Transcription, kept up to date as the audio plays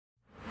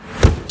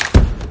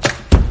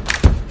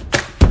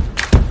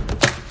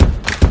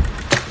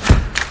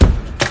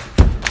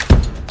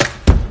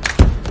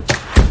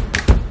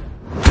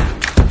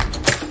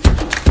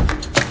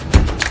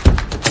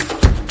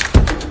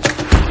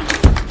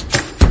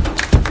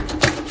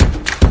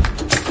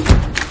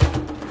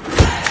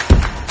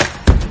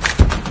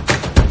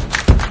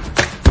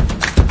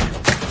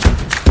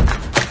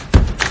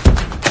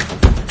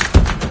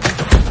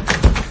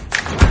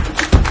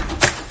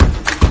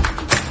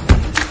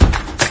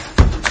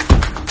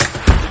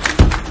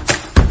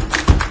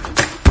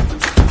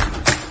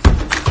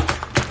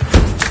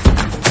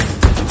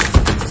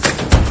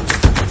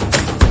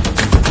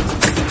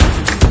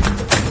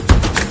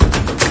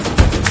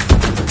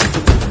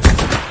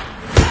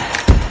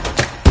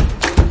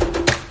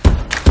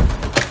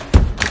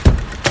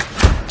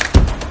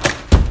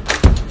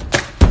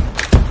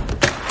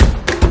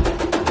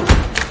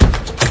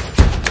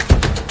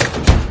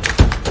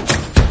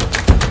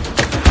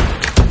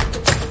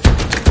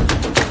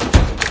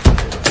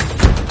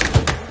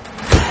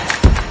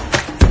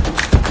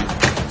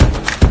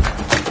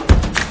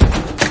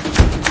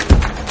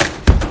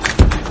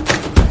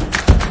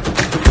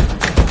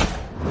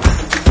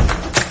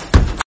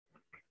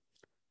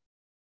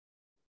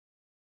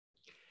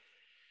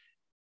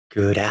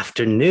Good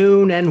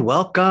afternoon and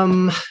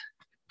welcome.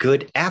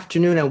 Good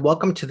afternoon and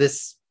welcome to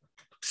this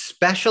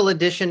special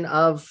edition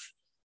of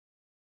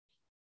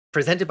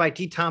presented by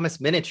D.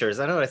 Thomas Miniatures.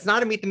 I know it's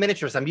not a Meet the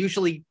Miniatures. I'm used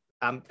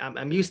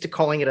to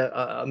calling it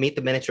a Meet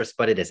the Miniatures,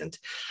 but it isn't.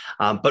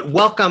 But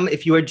welcome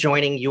if you are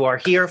joining. You are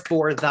here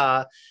for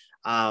the.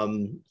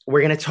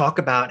 We're going to talk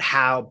about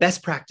how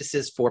best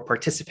practices for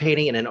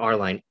participating in an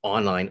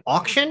online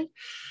auction,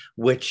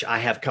 which I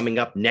have coming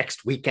up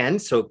next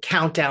weekend. So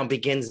countdown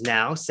begins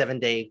now,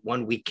 7-day,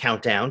 1-week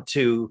countdown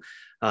to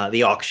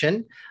the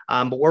auction.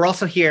 But we're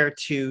also here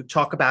to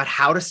talk about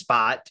how to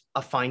spot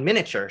a fine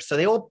miniature. So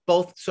they all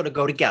both sort of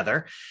go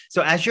together.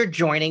 So as you're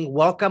joining,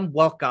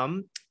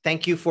 welcome.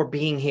 Thank you for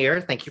being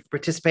here. Thank you for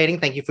participating.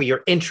 Thank you for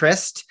your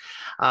interest.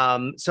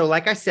 So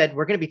like I said,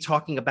 we're going to be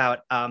talking about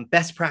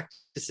best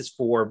practices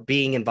for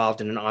being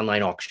involved in an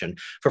online auction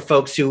for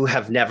folks who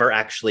have never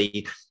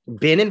actually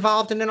been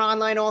involved in an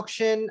online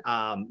auction.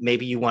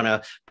 Maybe you want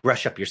to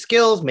brush up your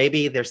skills.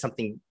 Maybe there's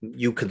something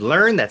you could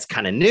learn that's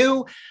kind of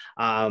new.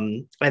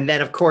 And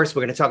then, of course,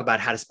 we're going to talk about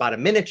how to spot a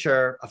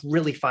miniature, a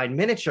really fine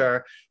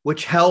miniature,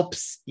 which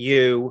helps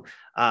you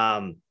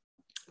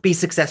be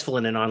successful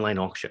in an online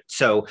auction.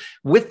 So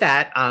with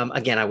that,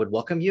 again, I will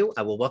welcome you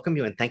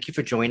and thank you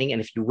for joining.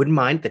 And if you wouldn't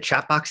mind, the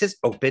chat box is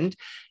opened.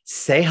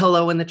 Say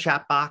hello in the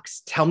chat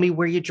box. Tell me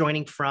where you're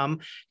joining from.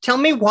 Tell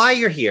me why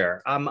you're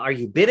here. Are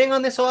you bidding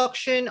on this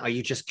auction? Are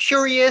you just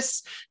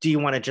curious? Do you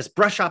want to just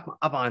brush up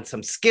on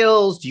some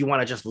skills? Do you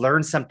want to just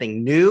learn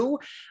something new?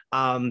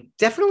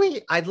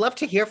 Definitely, I'd love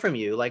to hear from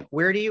you. Like,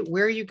 where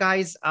are you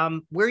guys,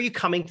 where are you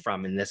coming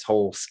from in this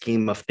whole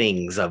scheme of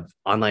things of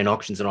online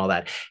auctions and all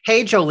that?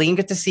 Hey, Jolene,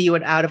 good to see you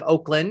out of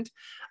Oakland.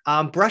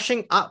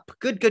 Brushing up.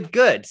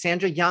 Good.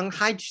 Sandra Young.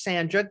 Hi,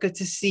 Sandra. Good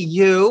to see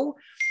you.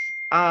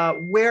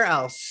 Where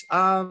else?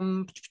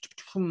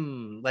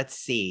 Let's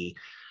see.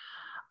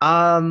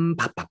 All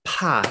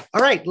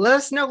right, let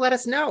us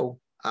know.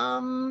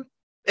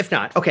 If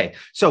not, okay.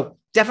 So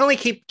definitely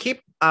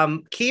keep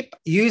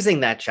using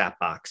that chat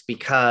box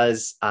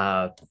because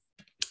I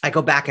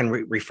go back and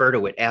refer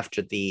to it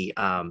after the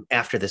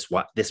after this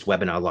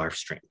webinar live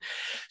stream.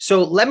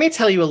 So let me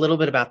tell you a little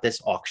bit about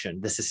this auction,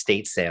 this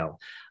estate sale,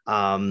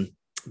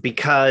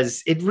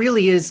 because it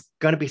really is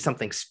going to be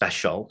something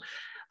special.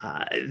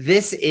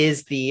 This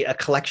is a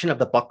collection of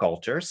the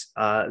Buckalters.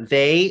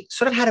 They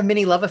sort of had a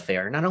mini love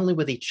affair, not only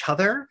with each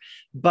other,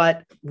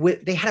 but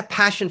they had a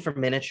passion for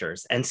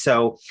miniatures. And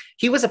so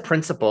he was a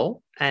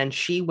principal and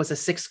she was a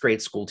 6th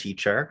grade school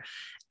teacher.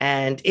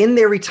 And in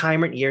their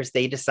retirement years,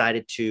 they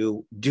decided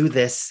to do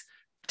this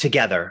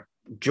together,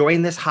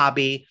 join this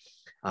hobby.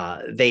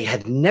 They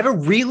had never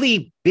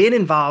really been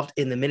involved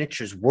in the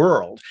miniatures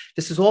world.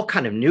 This was all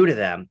kind of new to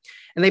them.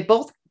 And they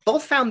both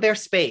found their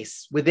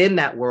space within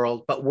that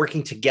world, but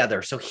working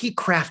together. So he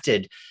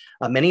crafted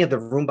many of the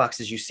room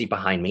boxes you see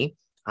behind me,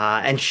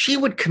 and she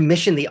would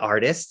commission the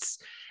artists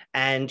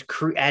and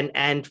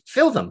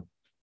fill them.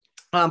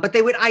 But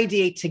they would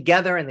ideate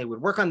together and they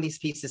would work on these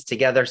pieces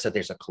together. So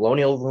there's a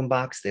colonial room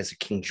box, there's a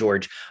King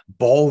George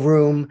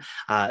ballroom,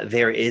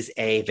 there is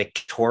a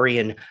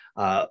Victorian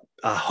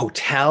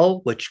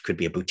hotel, which could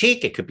be a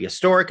boutique, it could be a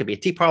store, it could be a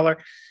tea parlor.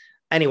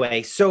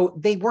 Anyway, so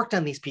they worked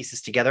on these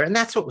pieces together, and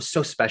that's what was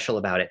so special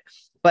about it,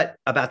 but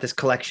about this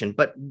collection.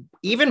 But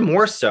even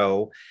more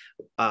so,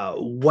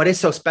 what is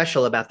so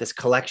special about this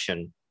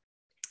collection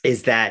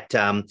is that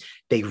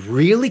they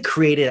really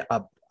created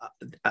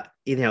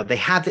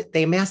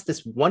they amassed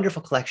this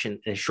wonderful collection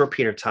in a short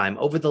period of time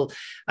over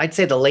I'd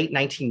say the late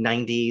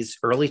 1990s,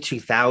 early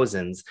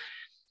 2000s,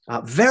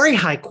 very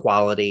high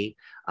quality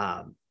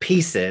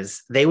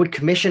pieces. They would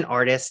commission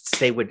artists.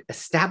 They would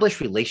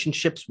establish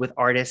relationships with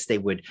artists. They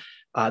were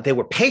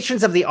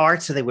patrons of the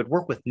arts, so they would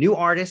work with new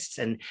artists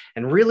and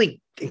really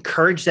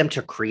encourage them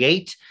to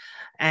create.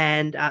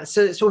 And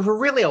so it was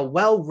really a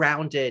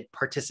well-rounded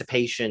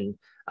participation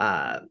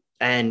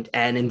and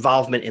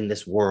involvement in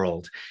this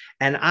world.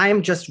 And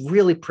I'm just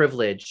really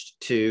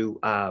privileged to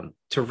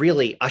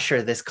really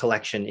usher this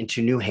collection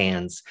into new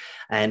hands.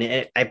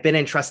 And I've been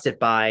entrusted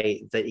by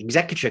the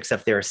executrix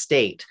of their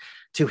estate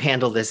to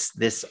handle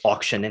this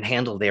auction and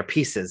handle their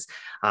pieces.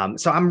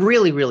 So I'm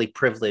really, really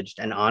privileged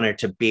and honored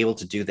to be able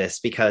to do this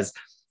because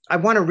I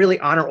want to really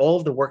honor all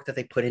of the work that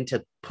they put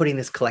into putting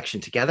this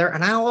collection together.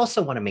 And I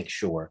also want to make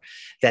sure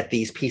that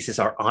these pieces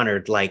are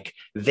honored like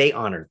they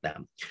honored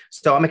them.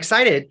 So I'm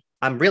excited.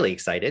 I'm really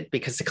excited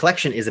because the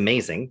collection is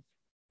amazing.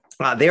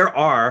 There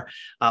are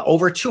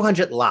over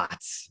 200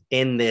 lots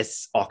in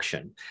this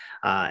auction.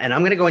 And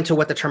I'm going to go into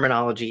what the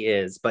terminology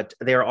is, but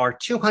there are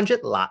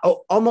 200 lots,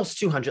 almost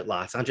 200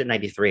 lots,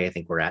 193, I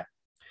think we're at,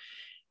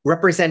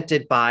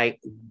 represented by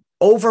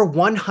over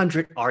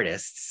 100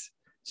 artists.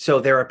 So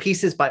there are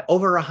pieces by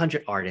over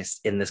 100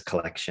 artists in this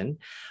collection,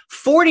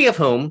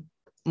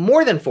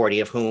 more than 40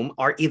 of whom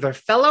are either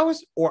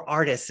fellows or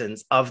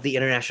artisans of the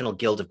International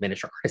Guild of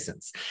Miniature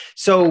Artisans.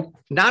 So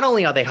not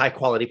only are they high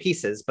quality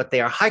pieces, but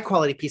they are high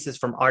quality pieces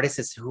from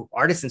artisans who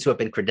have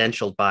been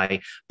credentialed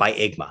by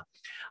IGMA.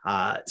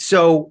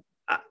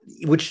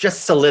 Which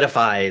just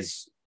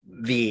solidifies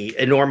the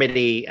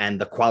enormity and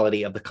the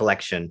quality of the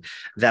collection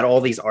that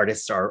all these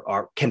artists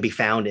can be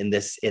found in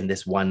this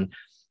one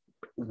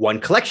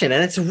collection.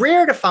 And it's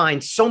rare to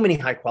find so many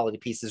high quality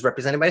pieces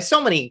represented by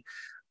so many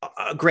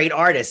great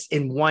artists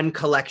in one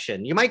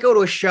collection. You might go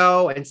to a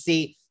show and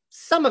see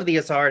some of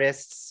these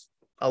artists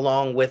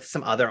along with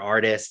some other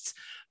artists,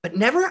 but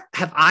never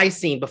have I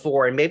seen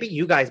before, and maybe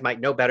you guys might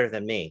know better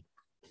than me.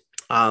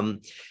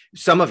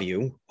 Some of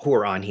you who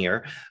are on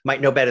here might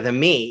know better than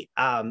me.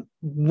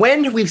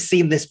 When we've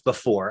seen this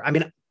before, I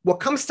mean, what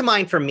comes to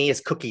mind for me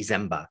is Cookie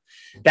Zemba.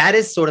 That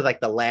is sort of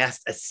like the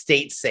last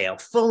estate sale,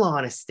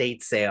 full-on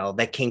estate sale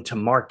that came to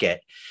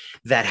market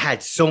that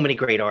had so many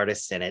great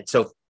artists in it.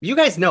 So if you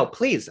guys know,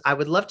 please, I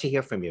would love to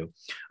hear from you.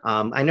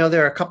 I know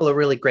there are a couple of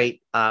really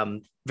great,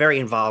 very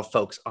involved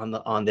folks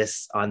on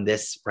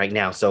this right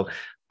now. So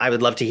I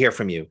would love to hear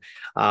from you.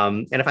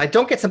 And if I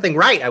don't get something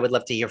right, I would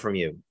love to hear from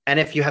you. And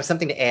if you have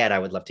something to add, I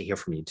would love to hear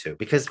from you too,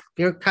 because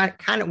you're kind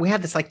of, we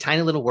have this like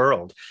tiny little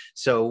world.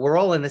 So we're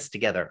all in this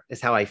together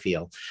is how I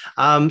feel.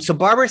 So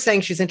Barbara is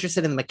saying she's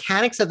interested in the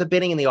mechanics of the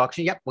bidding and the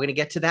auction. Yep, we're going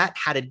to get to that,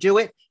 how to do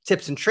it,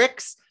 tips and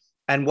tricks,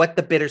 and what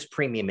the bidder's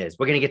premium is.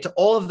 We're going to get to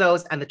all of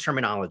those and the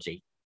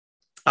terminology.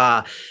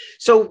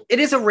 So it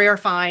is a rare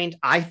find,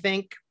 I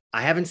think.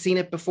 I haven't seen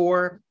it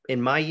before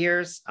in my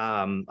years.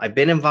 I've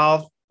been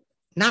involved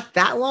not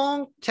that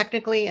long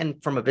technically,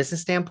 and from a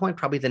business standpoint,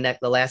 probably the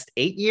last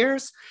 8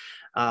 years,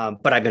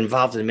 but I've been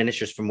involved in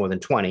miniatures for more than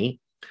 20.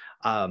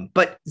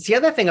 But the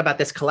other thing about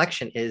this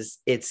collection is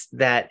it's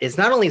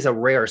not only is a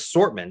rare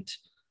assortment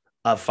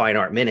of fine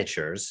art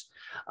miniatures,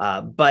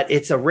 but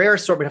it's a rare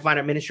assortment of fine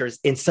art miniatures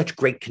in such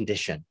great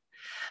condition.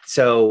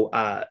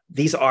 So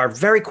these are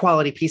very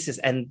quality pieces,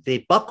 and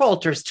the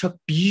Buckalters took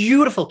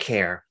beautiful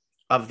care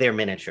of their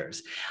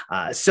miniatures.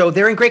 So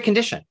they're in great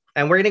condition.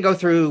 And we're going to go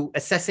through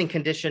assessing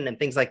condition and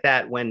things like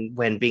that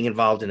when being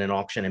involved in an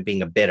auction and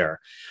being a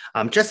bidder.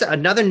 Just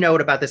another note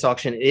about this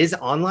auction, it is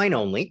online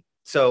only.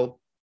 So,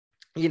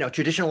 you know,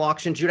 traditional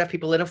auctions, you'd have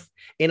people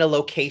in a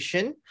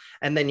location,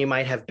 and then you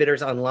might have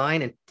bidders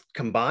online and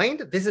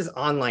combined. This is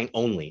online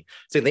only.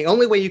 So the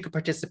only way you could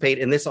participate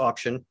in this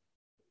auction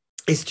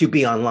is to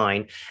be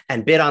online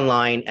and bid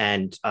online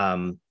and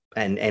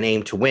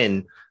aim to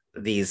win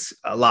these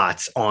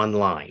lots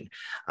online,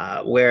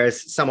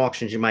 whereas some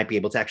auctions you might be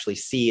able to actually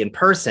see in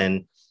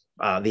person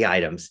the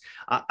items.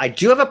 I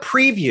do have a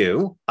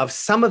preview of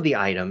some of the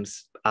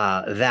items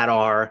that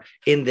are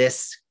in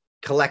this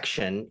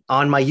collection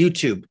on my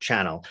YouTube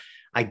channel.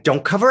 I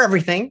don't cover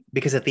everything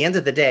because at the end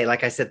of the day,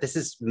 like I said, this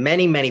is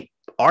many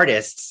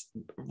artists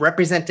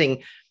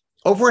representing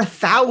over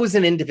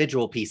 1,000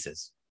 individual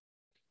pieces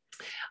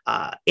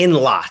in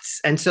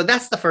lots. And so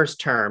that's the first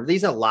term.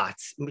 These are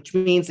lots, which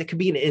means it could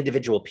be an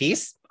individual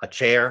piece, a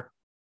chair,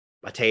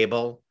 a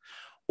table,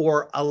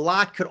 or a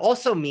lot could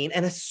also mean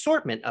an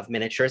assortment of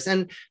miniatures.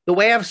 And the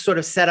way I've sort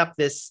of set up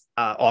this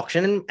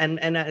auction, and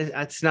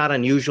it's not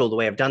unusual the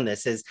way I've done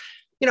this, is,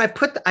 you know,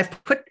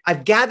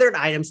 I've gathered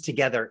items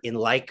together in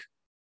like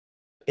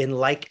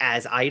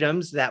as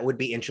items that would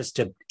be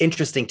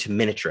interesting to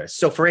miniaturists.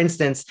 So for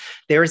instance,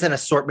 there is an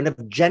assortment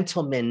of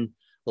gentlemen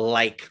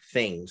like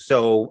things.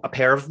 So a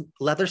pair of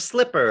leather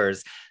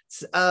slippers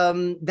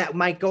that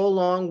might go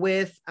along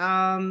with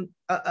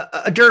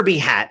a derby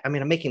hat. I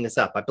mean, I'm making this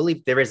up. I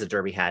believe there is a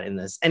derby hat in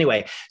this.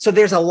 Anyway, so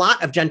there's a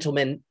lot of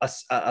gentleman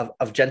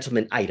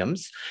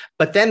items,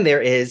 but then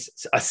there is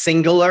a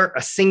singular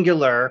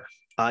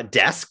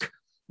desk,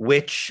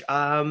 which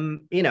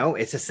you know,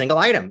 it's a single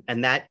item,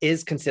 and that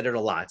is considered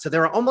a lot. So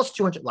there are almost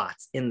 200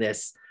 lots in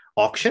this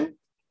auction.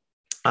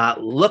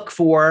 Look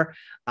for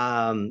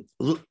so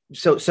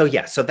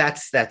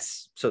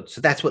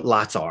that's what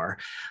lots are.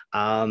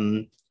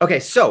 Okay,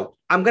 so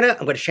I'm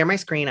gonna share my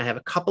screen. I have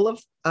a couple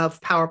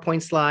of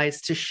PowerPoint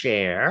slides to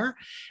share,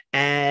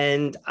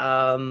 and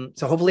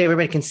so hopefully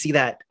everybody can see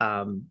that.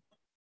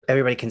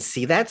 Everybody can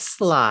see that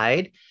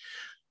slide.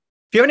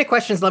 If you have any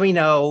questions, let me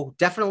know.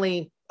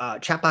 Definitely.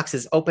 Chat box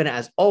is open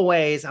as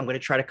always. I'm going to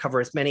try to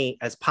cover as many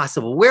as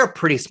possible. We're a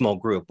pretty small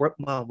group.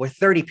 We're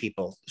 30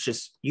 people, which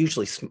is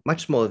usually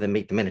much smaller than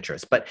Meet the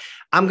Miniatures, but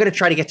I'm going to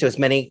try to get to as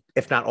many,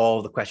 if not all,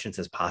 of the questions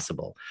as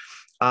possible.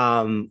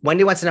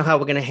 Wendy wants to know how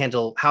I'm going to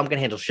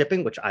handle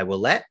shipping, which I will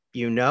let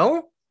you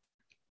know.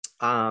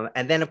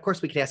 And then of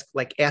course we can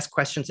ask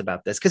questions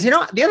about this, because, you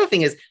know, the other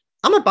thing is,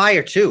 I'm a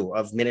buyer too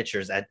of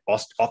miniatures at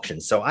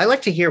auctions. So I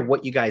like to hear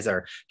what you guys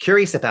are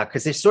curious about,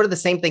 because there's sort of the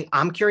same thing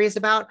I'm curious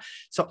about.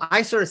 So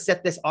I sort of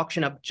set this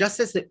auction up just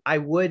as I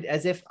would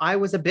as if I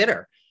was a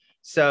bidder.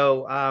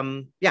 So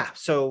yeah,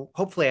 so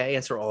hopefully I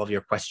answer all of your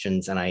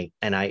questions, and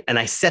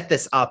I set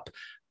this up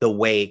the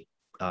way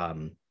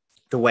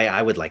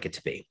I would like it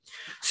to be.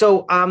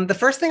 So the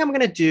first thing I'm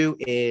going to do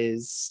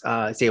is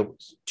I'm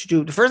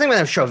going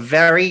to show a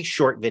very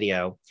short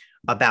video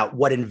about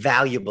what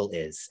Invaluable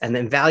is. And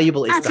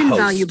Invaluable is the host. At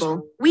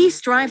Invaluable, we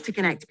strive to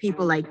connect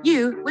people like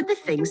you with the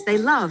things they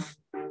love.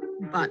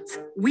 But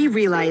we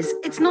realize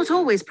it's not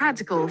always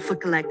practical for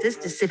collectors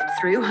to sift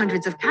through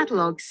hundreds of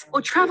catalogs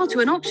or travel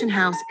to an auction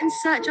house in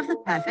search of the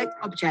perfect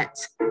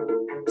object.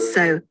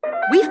 So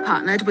We've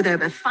partnered with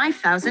over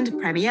 5,000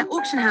 premier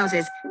auction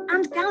houses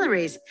and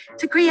galleries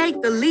to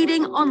create the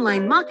leading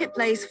online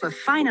marketplace for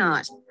fine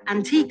art,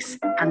 antiques,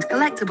 and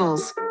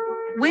collectibles.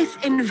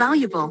 With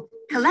Invaluable,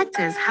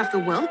 collectors have the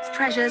world's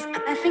treasures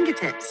at their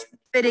fingertips,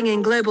 bidding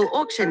in global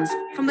auctions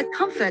from the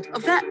comfort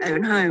of their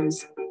own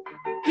homes.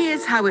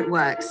 Here's how it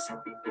works.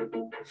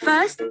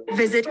 First,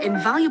 visit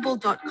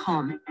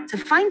invaluable.com to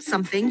find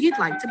something you'd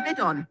like to bid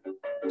on.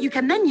 You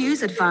can then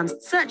use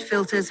advanced search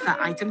filters for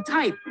item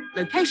type,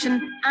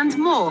 location, and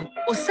more,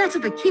 or set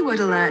up a keyword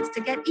alert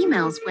to get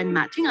emails when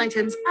matching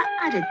items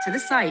are added to the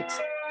site.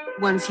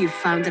 Once you've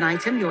found an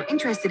item you're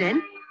interested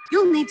in,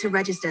 you'll need to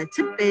register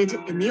to bid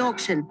in the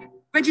auction.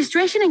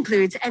 Registration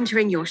includes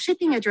entering your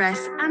shipping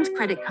address and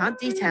credit card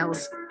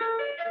details.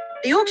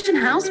 The auction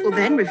house will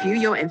then review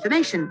your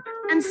information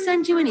and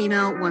send you an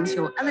email once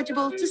you're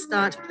eligible to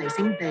start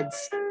placing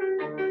bids.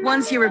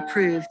 Once you're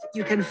approved,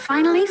 you can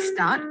finally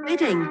start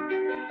bidding.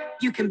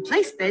 You can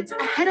place bids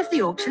ahead of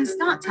the auction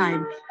start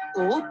time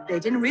or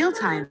bid in real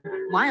time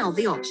while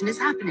the auction is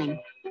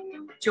happening.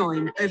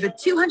 Join over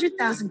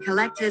 200,000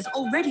 collectors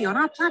already on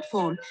our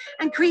platform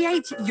and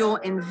create your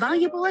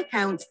Invaluable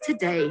account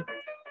today.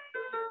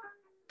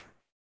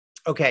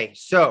 Okay,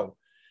 so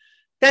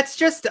that's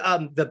just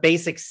the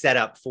basic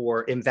setup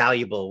for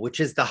Invaluable, which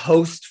is the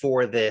host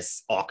for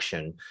this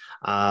auction.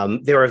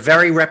 They're a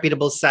very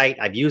reputable site.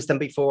 I've used them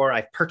before.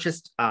 I've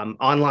purchased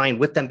online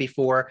with them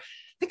before.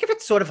 Think of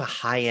it sort of a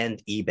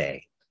high-end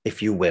eBay,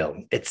 if you will.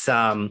 It's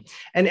and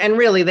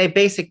really they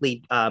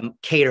basically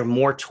cater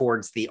more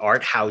towards the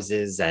art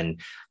houses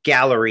and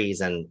galleries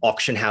and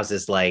auction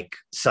houses like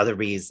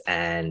Sotheby's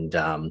and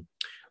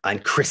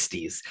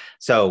Christie's.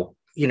 So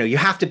you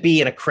have to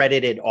be an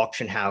accredited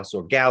auction house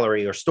or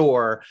gallery or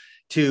store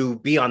to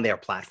be on their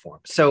platform.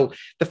 So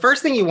the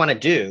first thing you want to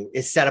do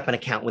is set up an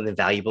account with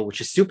Invaluable, which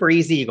is super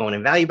easy. You go on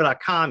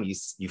invaluable.com,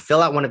 you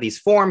fill out one of these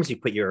forms, you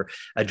put your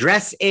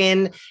address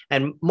in,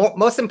 and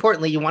most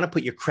importantly, you want to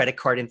put your credit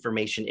card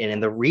information in.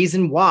 And the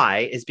reason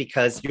why is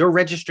because your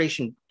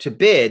registration to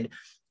bid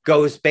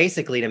goes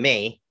basically to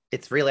me.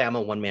 It's really, I'm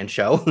a one-man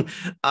show.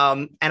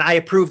 And I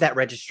approve that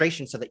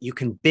registration so that you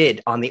can bid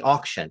on the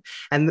auction.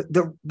 And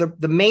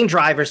the main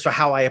drivers for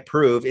how I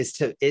approve is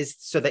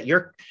so that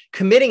you're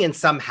committing in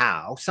some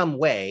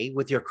way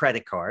with your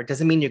credit card.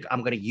 Doesn't mean I'm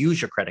going to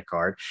use your credit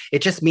card.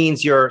 It just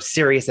means you're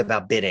serious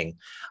about bidding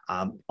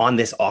on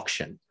this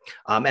auction.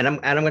 And I'm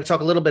going to talk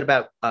a little bit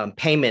about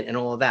payment and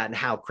all of that and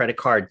how credit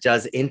card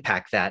does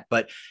impact that.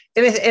 But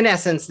in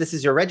essence, this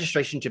is your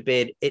registration to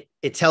bid.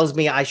 It tells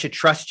me I should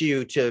trust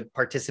you to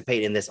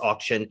participate in this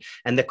auction,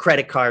 and the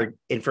credit card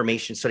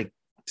information sort of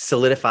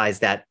solidifies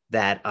that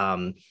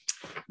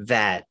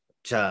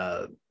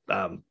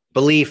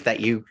belief that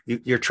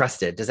you're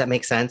trusted. Does that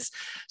make sense?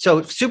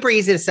 So super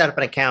easy to set up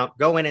an account.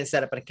 Go in and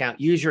set up an account.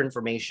 Use your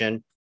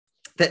information.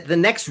 The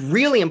next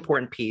really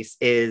important piece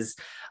is,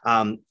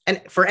 and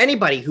for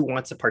anybody who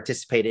wants to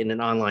participate in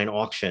an online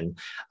auction,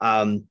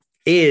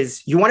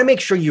 is you want to make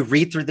sure you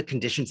read through the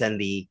conditions and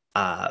the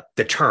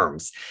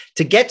terms.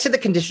 To get to the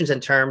conditions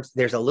and terms,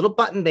 there's a little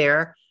button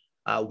there.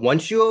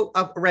 Once you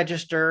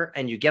register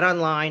and you get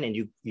online and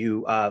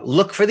you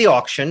look for the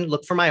auction,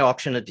 look for my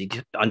auction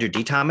under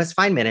D. Thomas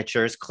Fine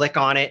Miniatures, click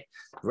on it,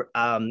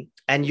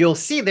 and you'll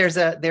see there's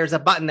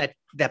a button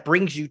that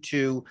brings you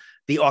to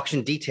the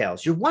auction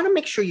details. You want to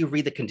make sure you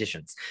read the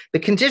conditions. The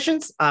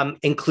conditions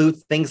include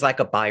things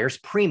like a buyer's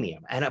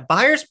premium, and a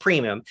buyer's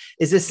premium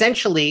is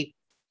essentially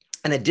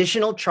an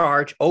additional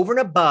charge over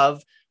and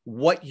above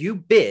what you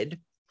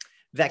bid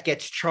that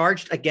gets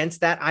charged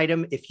against that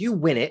item if you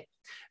win it,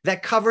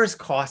 that covers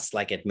costs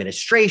like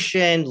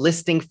administration,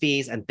 listing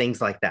fees, and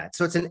things like that.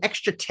 So it's an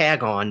extra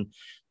tag on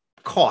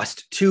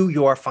cost to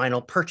your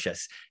final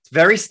purchase. It's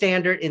very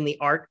standard in the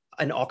art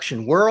and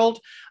auction world.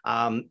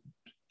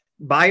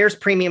 Buyer's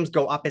premiums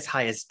go up as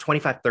high as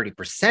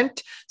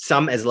 25-30%,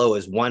 some as low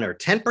as 1 or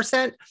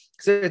 10%.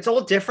 So it's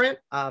all different.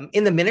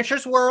 In the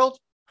miniatures world,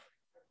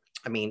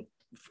 I mean,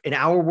 in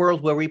our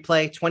world where we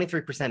play,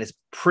 23% is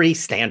pretty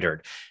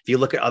standard. If you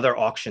look at other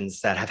auctions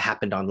that have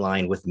happened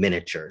online with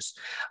miniatures,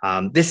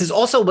 this is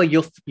also where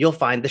you'll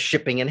find the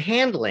shipping and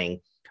handling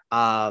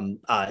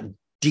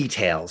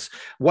details,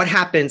 what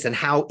happens and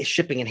how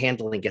shipping and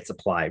handling gets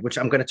applied, which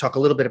I'm going to talk a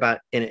little bit about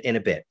in a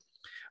bit.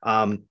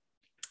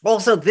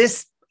 Also,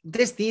 these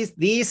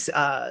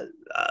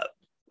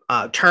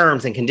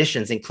terms and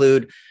conditions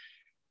include,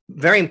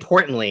 very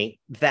importantly,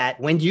 that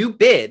when you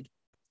bid,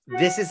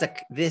 this is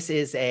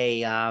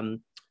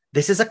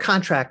a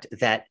contract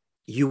that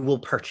you will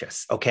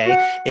purchase.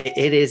 Okay,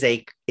 it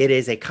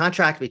is a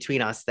contract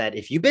between us that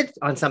if you bid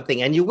on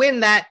something and you win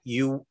that,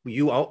 you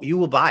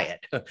will buy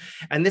it.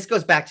 And this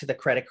goes back to the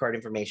credit card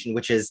information,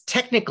 which is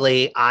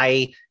technically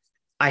I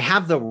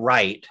have the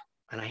right,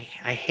 and I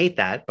hate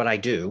that, but I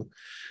do,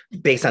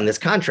 based on this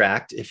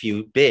contract. If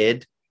you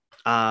bid,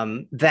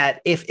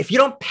 that if you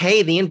don't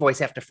pay the invoice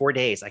after 4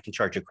 days, I can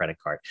charge you a credit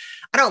card.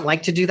 I don't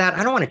like to do that.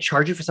 I don't want to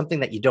charge you for something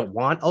that you don't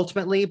want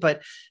ultimately,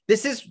 but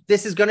this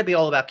is going to be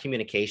all about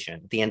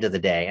communication at the end of the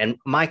day. And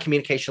my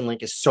communication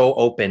link is so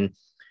open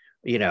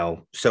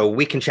so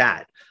we can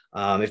chat.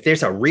 If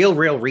there's a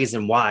real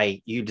reason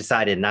why you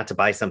decided not to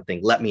buy something,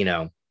 let me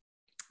know.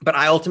 But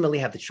I ultimately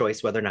have the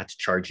choice whether or not to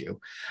charge you.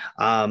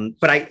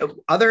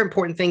 Other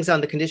important things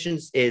on the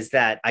conditions is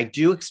that I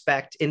do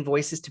expect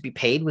invoices to be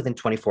paid within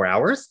 24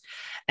 hours.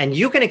 And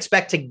you can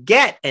expect to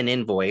get an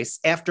invoice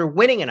after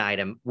winning an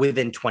item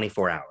within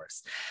 24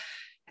 hours.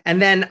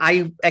 And then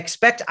I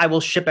expect I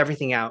will ship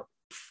everything out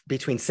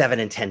between 7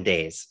 and 10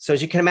 days. So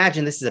as you can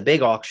imagine, this is a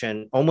big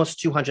auction, almost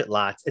 200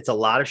 lots. It's a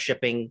lot of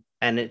shipping,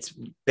 and it's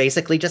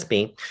basically just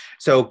me.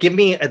 So give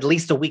me at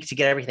least a week to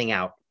get everything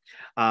out.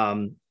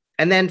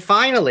 And then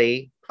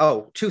finally,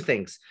 two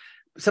things,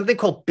 something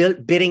called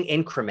bidding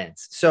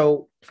increments.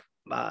 So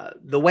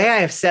the way I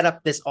have set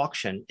up this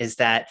auction is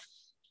that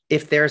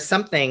if there's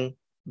something,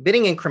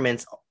 bidding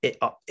increments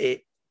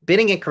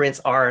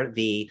are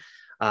the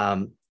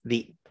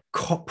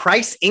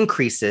price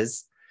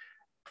increases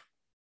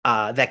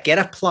that get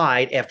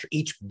applied after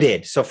each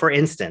bid. So for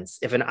instance,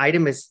 if an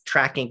item is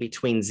tracking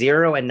between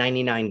 $0 and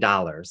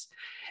 $99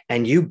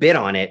 and you bid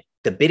on it,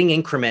 the bidding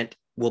increment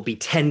will be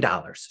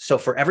 $10. So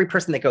for every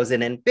person that goes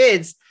in and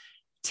bids,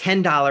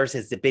 $10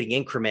 is the bidding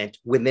increment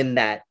within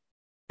that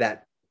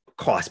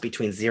cost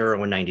between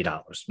 $0 and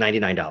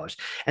 $99.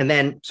 And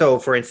then, so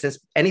for instance,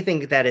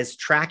 anything that is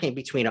tracking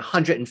between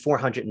 $100 and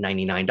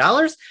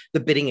 $499, the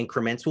bidding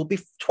increments will be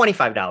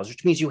 $25,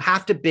 which means you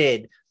have to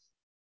bid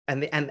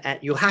and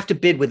you'll have to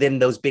bid within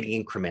those bidding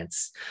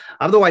increments.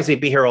 Otherwise,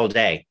 we'd be here all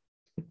day.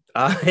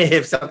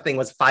 If something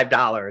was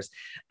 $5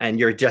 and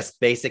you're just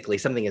basically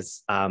something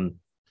is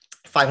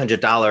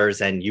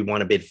 $500 and you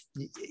want to bid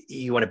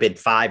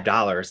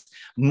 $5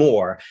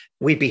 more,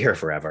 we'd be here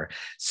forever.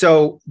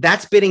 So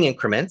that's bidding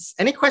increments.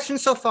 Any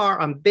questions so far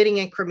on bidding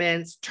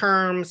increments,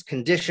 terms,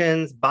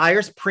 conditions,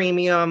 buyer's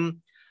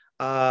premium?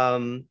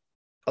 I'm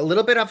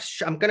going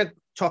to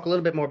talk a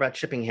little bit more about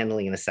shipping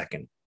handling in a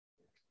second.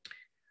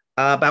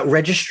 About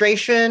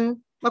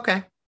registration.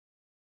 Okay.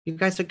 You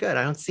guys are good.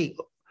 I don't see.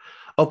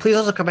 Oh, please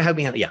also come and help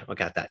me. Yeah, I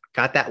got that.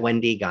 Got that,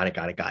 Wendy. Got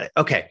it.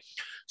 Okay.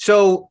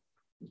 So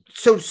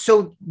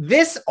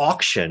this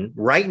auction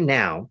right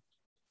now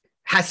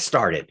has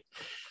started.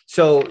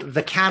 So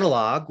the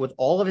catalog with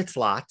all of its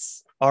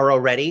lots are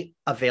already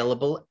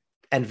available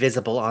and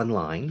visible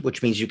online,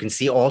 which means you can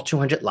see all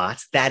 200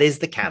 lots. That is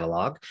the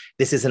catalog.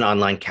 This is an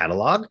online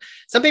catalog.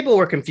 Some people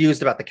were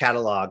confused about the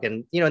catalog.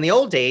 And, in the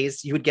old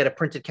days, you would get a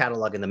printed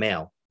catalog in the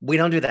mail. We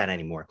don't do that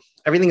anymore.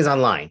 Everything is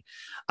online.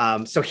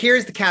 So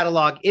here's the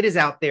catalog. It is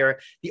out there.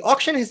 The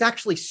auction has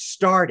actually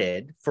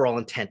started for all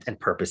intent and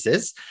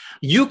purposes.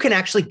 You can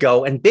actually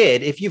go and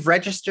bid. If you've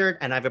registered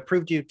and I've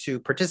approved you to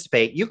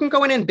participate, you can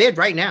go in and bid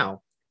right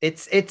now. You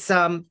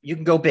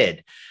can go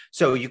bid.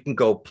 So you can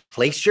go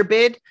place your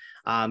bid.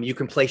 You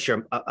can place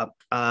your,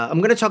 I'm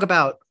going to talk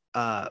about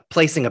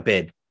placing a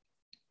bid.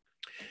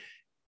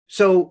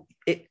 So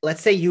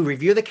let's say you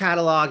review the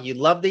catalog, you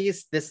love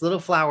this little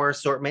flower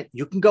assortment,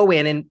 you can go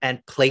in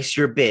and place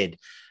your bid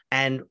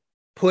and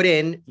put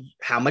in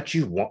how much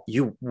you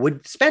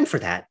would spend for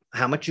that,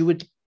 how much you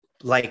would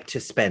like to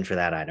spend for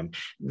that item.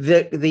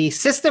 The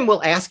system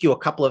will ask you a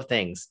couple of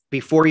things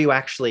before you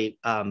actually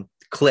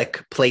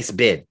click place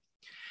bid.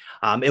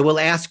 It will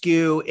ask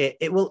you,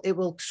 it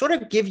will sort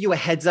of give you a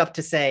heads up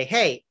to say,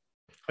 hey,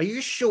 are you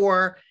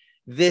sure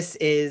this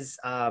is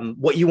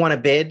what you want to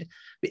bid?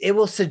 It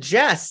will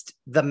suggest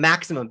the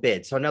maximum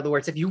bid. So in other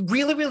words, if you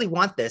really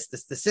want the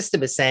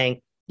system is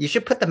saying you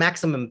should put the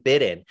maximum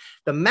bid in.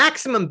 The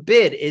maximum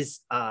bid is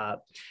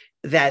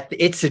that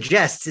it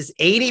suggests is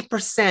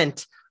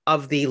 80%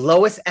 of the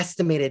lowest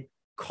estimated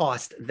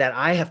cost that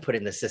I have put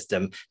in the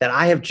system that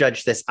I have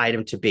judged this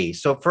item to be.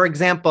 So for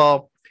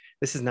example,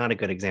 this is not a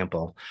good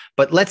example,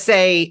 but let's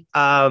say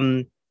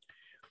the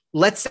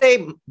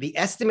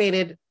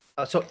estimated,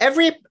 so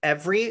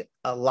every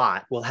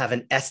lot will have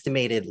an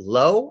estimated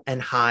low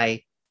and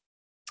high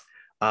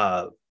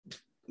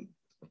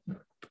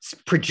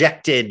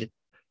projected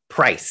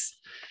price.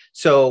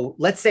 So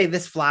let's say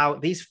this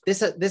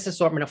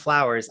assortment of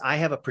flowers, I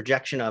have a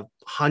projection of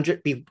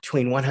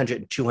between $100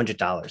 and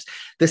 $200.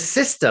 The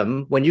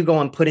system, when you go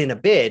and put in a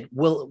bid,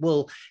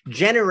 will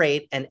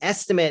generate an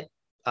estimate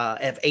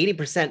of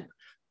 80%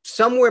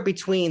 somewhere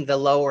between the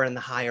lower and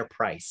the higher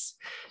price,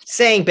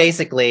 saying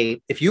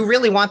basically, if you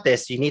really want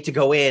this, you need to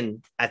go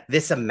in at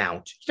this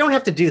amount. You don't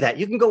have to do that.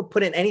 You can go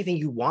put in anything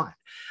you want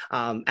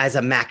as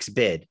a max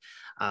bid.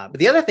 But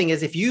the other thing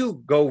is, if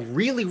you go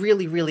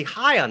really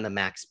high on the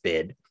max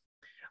bid,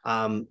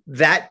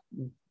 that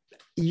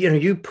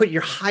you put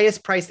your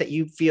highest price that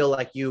you feel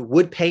like you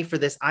would pay for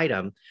this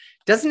item,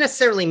 doesn't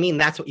necessarily mean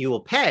that's what you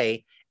will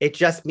pay. It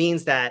just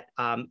means that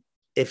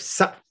if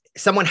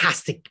someone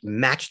has to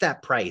match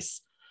that price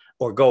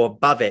or go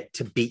above it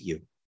to beat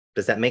you.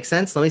 Does that make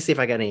sense? Let me see if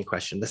I got any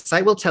question. The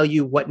site will tell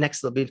you what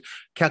next will be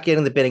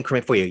calculating the bid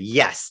increment for you.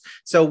 Yes.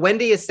 So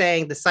Wendy is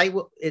saying the site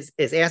is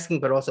asking,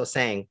 but also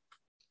saying,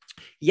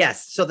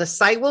 yes. So the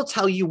site will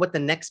tell you what the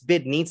next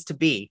bid needs to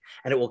be,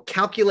 and it will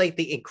calculate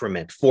the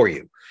increment for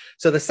you.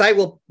 So the site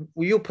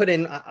you'll put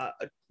in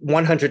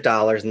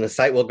 $100 and the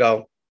site will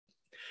go,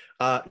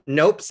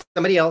 Nope.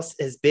 Somebody else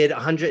has bid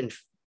 100.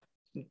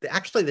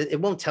 Actually, it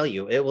won't tell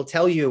you. It will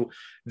tell you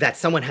that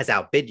someone has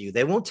outbid you.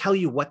 They won't tell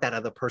you what that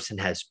other person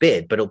has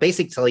bid, but it'll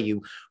basically tell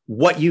you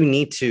what you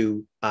need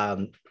to,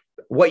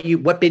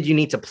 what bid you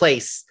need to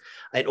place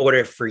in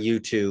order for you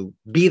to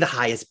be the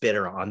highest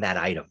bidder on that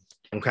item.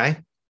 Okay.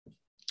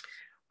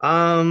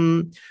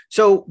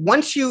 So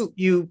once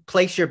you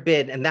place your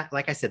bid, and that,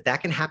 like I said,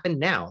 that can happen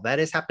now. That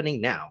is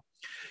happening now.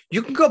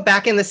 You can go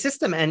back in the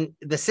system, and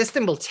the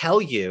system will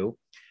tell you.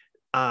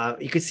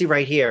 You can see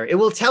right here, it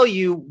will tell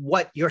you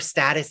what your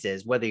status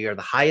is, whether you're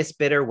the highest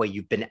bidder, where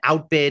you've been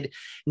outbid.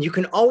 And you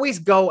can always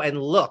go and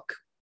look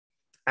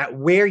at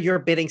where your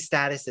bidding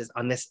status is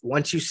on this.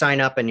 Once you sign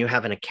up and you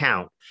have an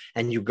account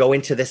and you go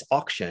into this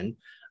auction,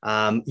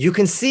 you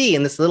can see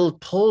in this little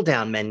pull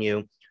down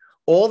menu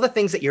all the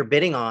things that you're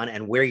bidding on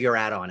and where you're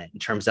at on it in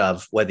terms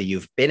of whether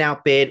you've been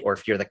outbid or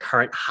if you're the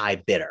current high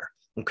bidder.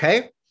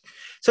 Okay.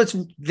 So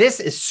this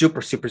is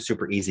super, super,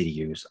 super easy to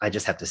use. I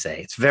just have to say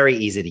it's very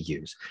easy to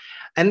use.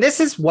 And this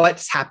is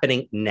what's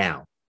happening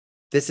now.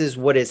 This is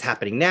what is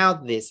happening now.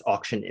 This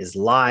auction is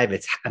live.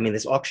 This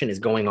auction is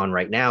going on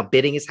right now.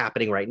 Bidding is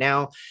happening right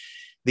now.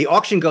 The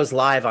auction goes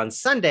live on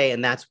Sunday,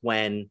 and that's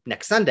when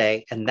next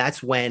Sunday, and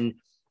that's when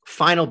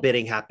final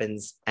bidding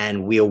happens,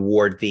 and we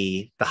award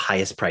the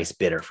highest price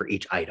bidder for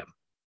each item.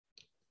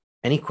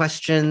 Any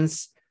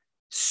questions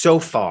so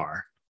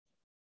far?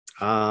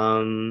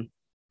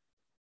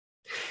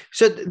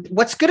 So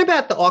what's good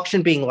about the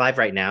auction being live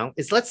right now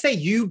is, let's say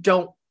you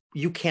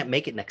can't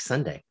make it next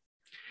Sunday.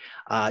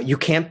 You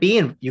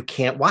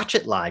can't watch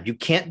it live. You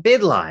can't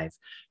bid live.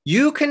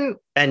 You can,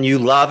 and you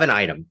love an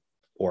item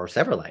or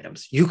several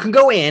items, you can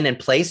go in and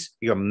place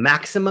your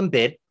maximum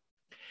bid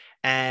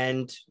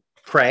and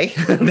pray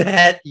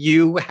that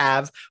you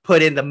have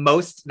put in the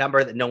most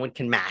number that no one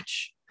can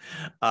match.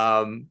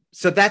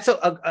 So that's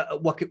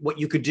what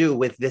you could do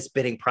with this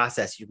bidding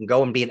process. You can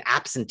go and be an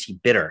absentee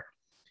bidder.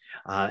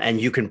 And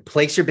you can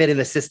place your bid in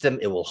the system.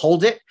 It will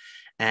hold it.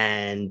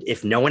 And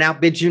if no one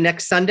outbids you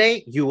next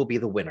Sunday, you will be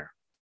the winner.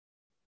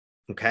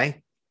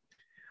 Okay.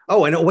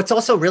 Oh, and what's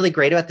also really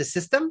great about the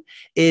system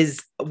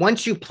is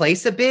once you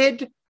place a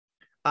bid,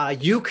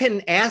 you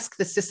can ask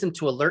the system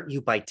to alert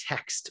you by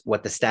text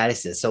what the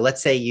status is. So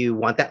let's say you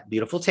want that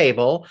beautiful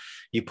table.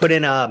 You put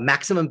in a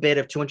maximum bid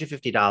of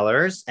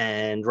 $250.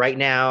 And right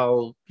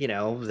now,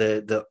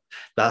 the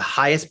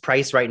highest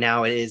price right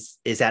now is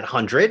at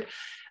 100.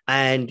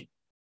 And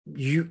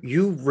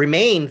you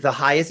remain the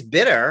highest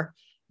bidder,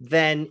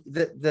 then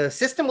the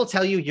system will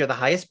tell you you're the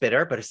highest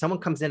bidder. But if someone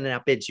comes in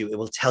and outbids you, it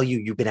will tell you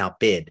you've been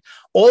outbid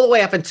all the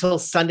way up until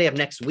Sunday of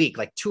next week,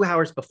 like 2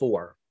 hours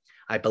before,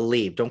 I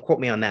believe. Don't quote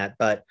me on that,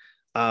 but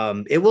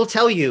it will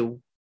tell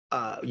you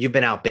you've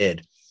been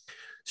outbid.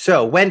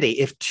 So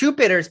Wendy, if two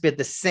bidders bid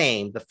the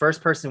same, the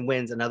first person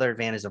wins. Another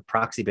advantage of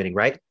proxy bidding,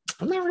 right?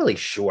 I'm not really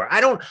sure.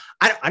 I don't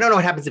know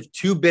what happens if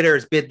two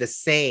bidders bid the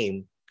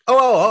same.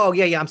 Oh,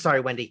 yeah. I'm sorry,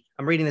 Wendy.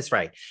 I'm reading this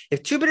right.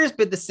 If two bidders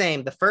bid the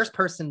same, the first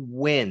person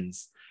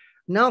wins.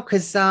 No,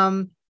 because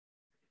there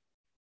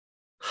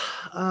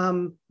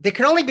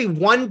can only be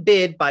one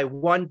bid by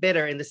one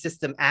bidder in the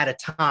system at a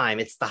time.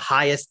 It's the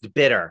highest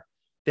bidder.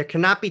 There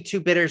cannot be two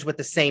bidders with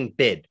the same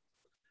bid.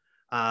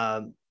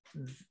 I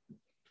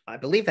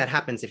believe that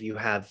happens if you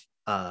have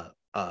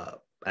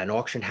an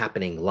auction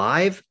happening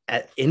live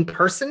in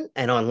person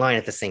and online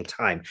at the same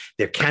time.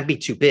 There can't be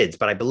two bids,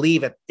 but I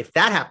believe if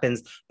that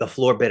happens, the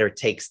floor bidder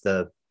take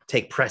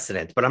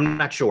precedent, but I'm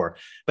not sure.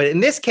 But in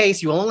this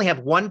case, you only have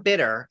one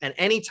bidder at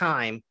any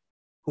time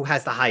who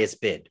has the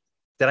highest bid.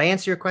 Did I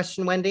answer your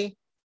question, Wendy?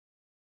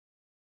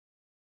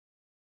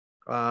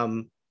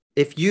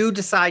 If you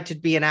decide to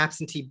be an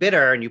absentee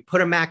bidder and you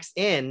put a max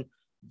in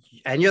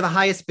and you're the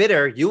highest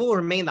bidder, you will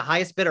remain the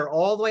highest bidder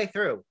all the way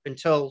through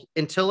until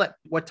at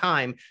what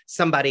time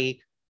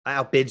somebody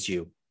outbids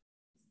you.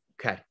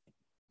 Okay.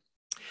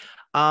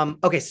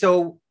 Okay.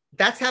 So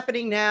that's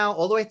happening now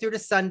all the way through to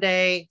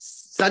Sunday.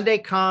 Sunday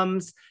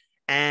comes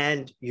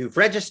and you've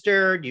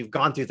registered, you've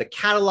gone through the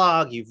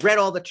catalog, you've read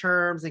all the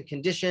terms and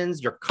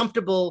conditions, you're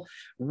comfortable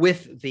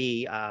with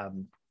the,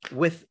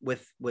 with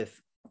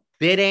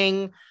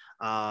bidding.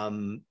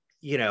 When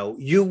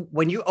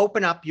you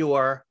open up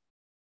your,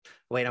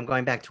 wait, I'm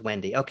going back to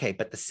Wendy. Okay,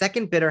 but the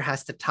second bidder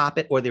has to top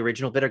it or the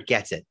original bidder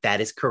gets it.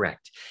 That is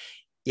correct.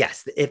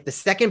 Yes, if the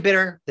second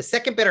bidder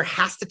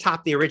has to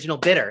top the original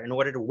bidder in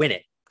order to win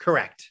it.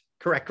 Correct.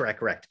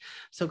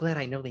 So glad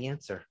I know the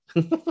answer.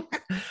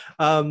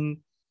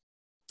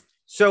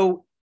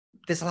 So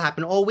this will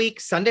happen all week.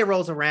 Sunday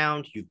rolls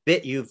around.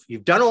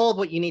 You've done all of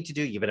what you need to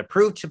do. You've been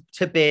approved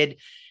to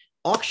bid.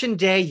 Auction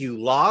day, you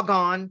log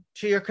on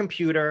to your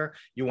computer.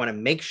 You want to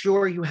make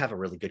sure you have a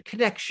really good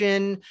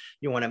connection.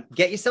 You want to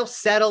get yourself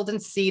settled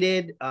and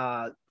seated.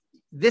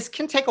 This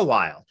can take a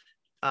while.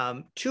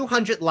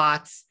 200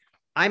 lots.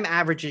 I'm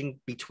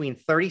averaging between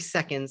 30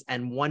 seconds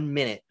and 1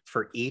 minute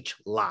for each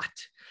lot.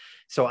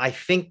 So I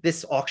think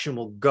this auction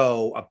will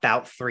go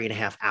about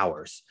 3.5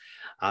 hours.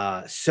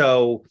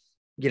 So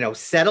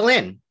settle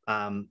in,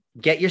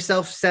 get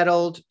yourself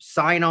settled,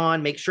 sign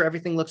on, make sure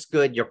everything looks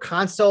good. Your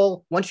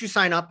console, once you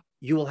sign up,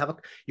 you will have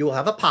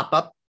a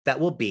pop-up that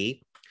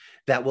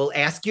will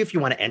ask you if you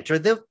want to enter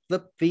the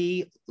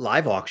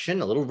live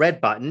auction, a little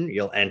red button,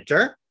 you'll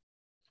enter.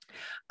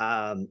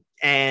 And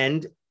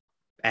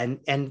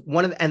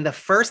the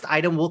first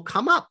item will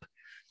come up,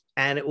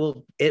 and it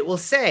will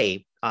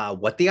say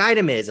what the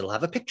item is. It'll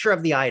have a picture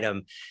of the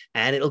item,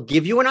 and it'll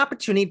give you an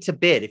opportunity to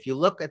bid. If you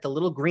look at the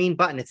little green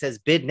button, it says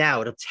bid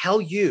now. It'll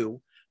tell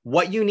you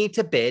what you need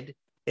to bid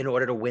in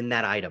order to win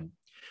that item.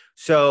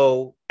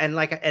 So, and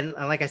like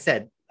I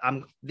said,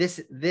 this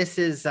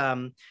is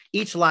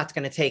each lot's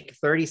going to take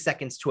 30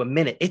 seconds to a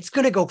minute. It's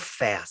going to go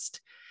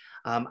fast.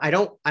 I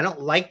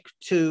don't like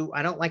to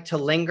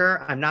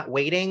linger. I'm not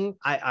waiting.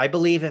 I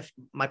believe, if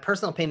my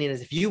personal opinion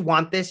is, if you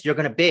want this, you're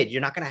going to bid.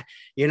 You're not going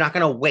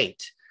to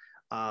wait.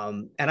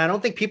 And I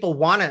don't think people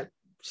want to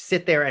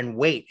sit there and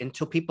wait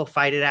until people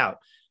fight it out.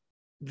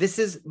 This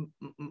is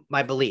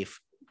my belief.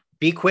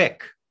 Be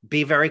quick,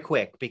 be very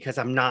quick, because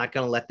I'm not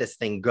going to let this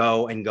thing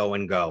go and go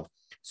and go.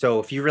 So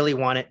if you really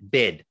want it,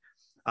 bid.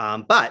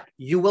 But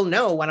you will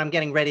know when I'm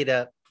getting ready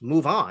to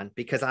move on,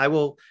 because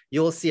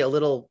you'll see a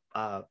little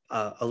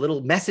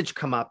message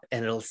come up,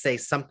 and it'll say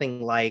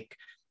something like,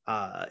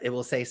 I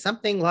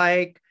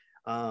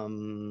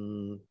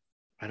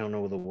don't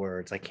know the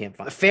words. I can't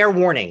find. Fair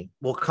warning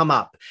will come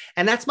up.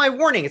 And that's my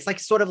warning. It's like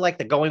sort of like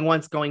the going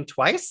once, going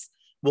twice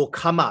will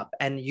come up,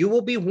 and you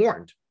will be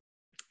warned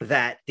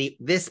that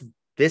this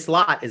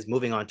lot is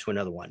moving on to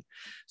another one.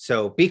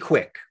 So be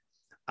quick.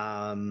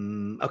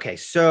 Okay.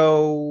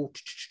 So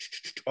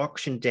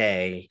auction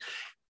day.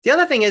 The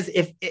other thing is,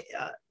 if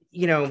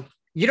you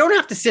don't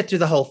have to sit through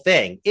the whole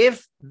thing.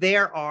 If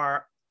there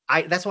are,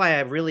 that's why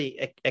I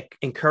really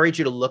encourage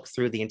you to look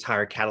through the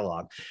entire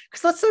catalog.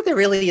 Because let's say there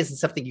really isn't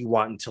something you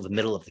want until the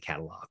middle of the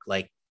catalog.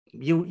 Like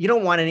you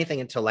don't want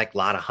anything until like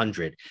lot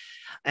 100.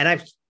 And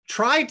I've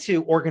tried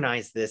to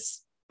organize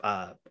this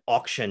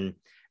auction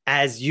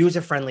as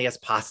user-friendly as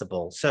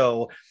possible.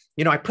 So,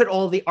 I put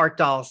all the art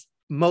dolls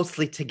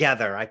mostly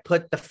together. I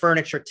put the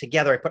furniture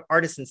together. I put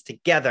artisans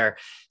together.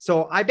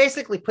 So I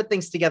basically put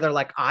things together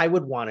like I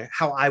would want it,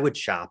 how I would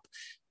shop.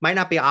 Might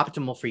not be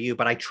optimal for you,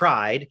 but I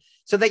tried,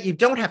 so that you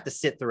don't have to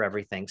sit through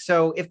everything.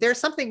 So if there's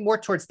something more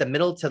towards the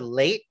middle to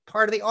late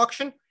part of the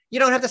auction, you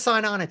don't have to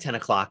sign on at 10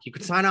 o'clock. You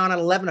could sign on at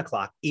 11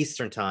 o'clock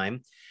Eastern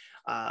time,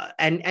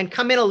 and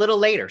come in a little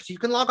later. So you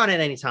can log on at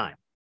any time.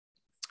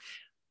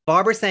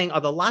 Barbara's saying,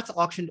 are the lots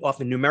auctioned off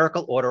in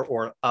numerical order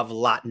or of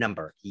lot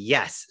number?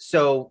 Yes.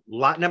 So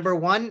lot number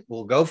 1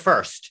 will go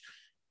first.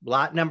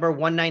 Lot number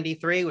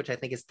 193, which I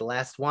think is the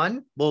last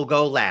one, will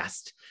go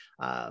last.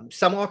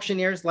 Some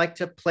auctioneers like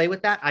to play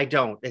with that. I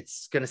don't.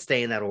 It's going to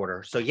stay in that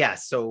order. So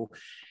yes. So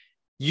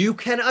you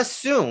can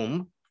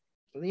assume,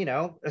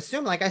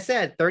 like I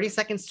said, 30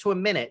 seconds to a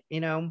minute,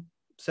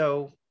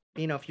 So,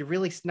 if you're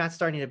really not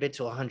starting to bid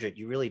till 100,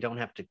 you really don't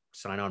have to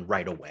sign on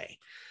right away.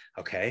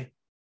 Okay.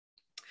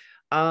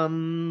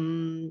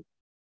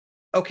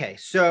 Okay,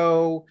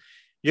 so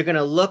you're going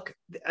to look.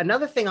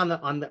 Another thing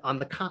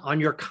on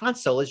your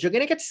console is you're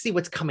going to get to see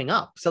what's coming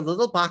up. So the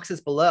little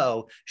boxes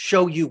below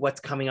show you what's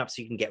coming up,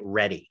 so you can get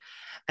ready.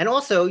 And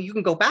also you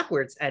can go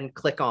backwards and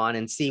click on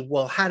and see,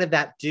 well, how did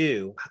that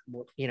do?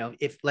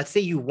 If let's say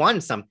you won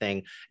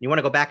something, you want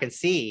to go back and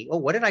see, oh,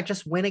 what did I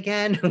just win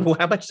again?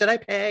 How much did I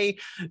pay?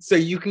 So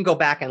you can go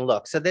back and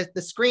look. So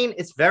the screen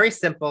is very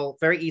simple,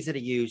 very easy to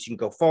use. You can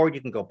go forward,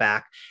 you can go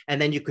back,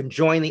 and then you can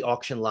join the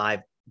auction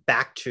live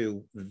back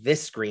to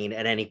this screen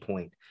at any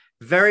point.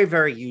 Very,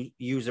 very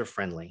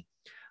user-friendly.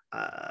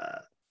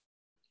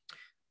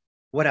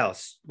 What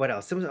else? It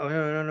was, no.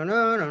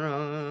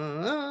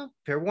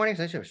 Fair warning.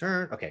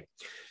 Okay.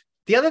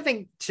 The other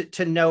thing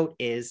to note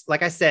is,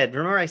 like I said,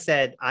 remember I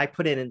said I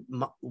put in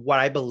what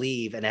I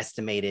believe an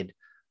estimated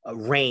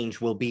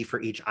range will be for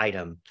each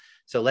item.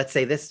 So let's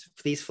say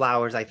these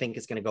flowers, I think,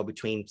 is going to go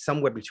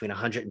somewhere between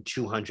 100 and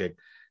 200.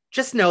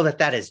 Just know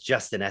that is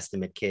just an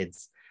estimate,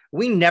 kids.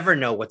 We never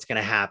know what's going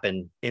to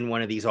happen in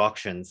one of these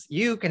auctions.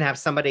 You can have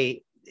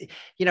somebody,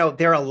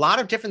 there are a lot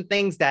of different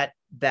things that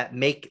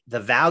make the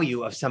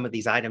value of some of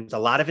these items. A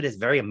lot of it is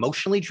very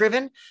emotionally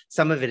driven.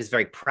 Some of it is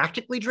very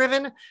practically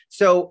driven.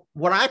 So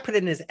what I put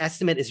in as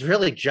estimate is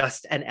really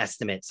just an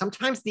estimate.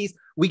 Sometimes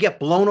we get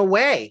blown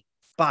away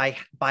by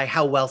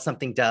how well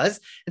something does.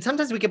 And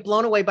sometimes we get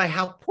blown away by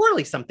how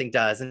poorly something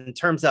does in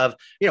terms of,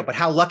 but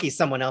how lucky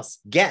someone else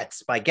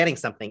gets by getting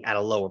something at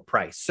a lower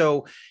price.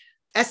 So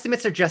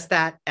estimates are just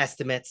that,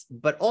 estimates,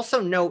 but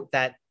also note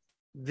that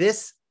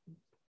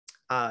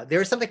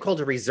there is something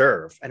called a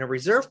reserve, and a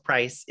reserve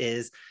price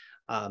is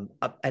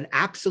an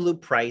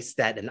absolute price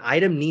that an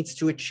item needs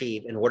to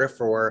achieve in order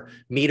for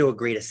me to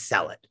agree to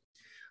sell it.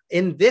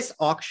 In this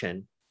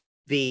auction,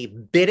 the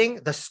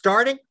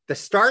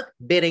start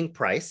bidding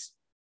price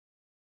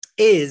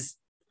is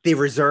the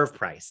reserve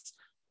price.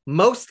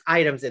 Most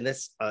items in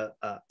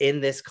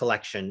this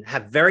collection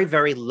have very,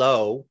 very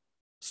low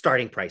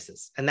starting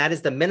prices, and that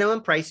is the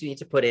minimum price you need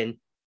to put in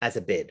as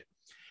a bid.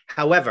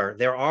 However,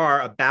 there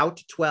are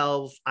about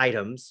 12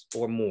 items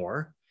or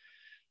more.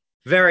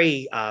 They're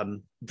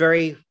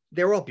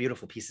all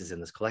beautiful pieces in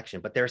this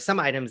collection, but there are some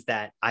items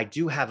that I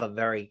do have a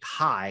very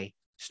high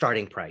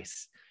starting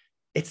price.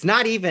 It's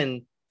not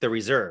even the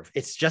reserve.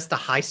 It's just a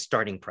high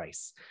starting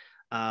price.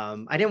 I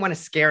didn't want to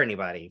scare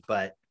anybody,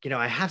 but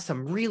I have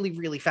some really,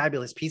 really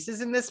fabulous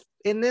pieces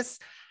in this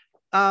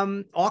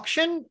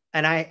auction,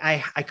 and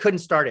I couldn't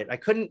start it. I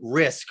couldn't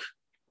risk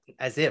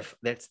I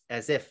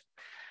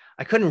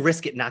couldn't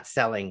risk it not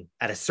selling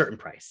at a certain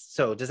price.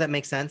 So does that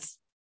make sense?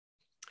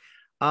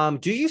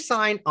 Do you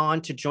sign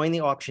on to join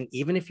the auction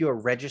even if you are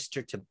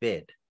registered to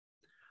bid?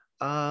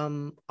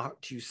 Do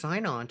you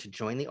sign on to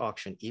join the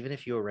auction even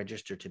if you are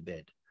registered to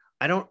bid?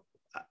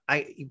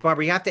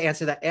 Barbara, you have to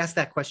ask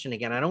that question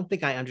again. I don't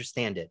think I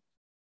understand it.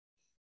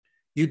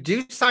 You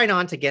do sign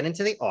on to get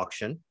into the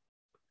auction.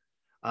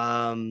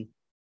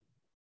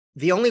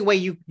 The only way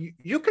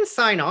you can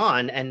sign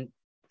on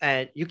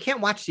and you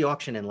can't watch the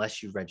auction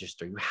unless you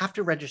register. You have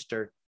to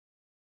register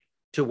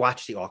to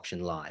watch the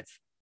auction live.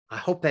 I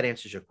hope that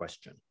answers your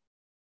question.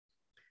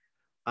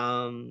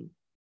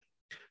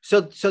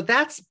 So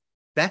that's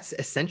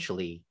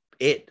essentially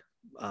it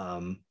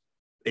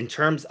in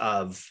terms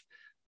of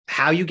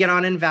how you get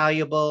on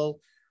Invaluable.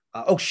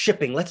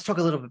 Shipping. Let's talk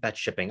a little bit about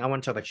shipping. I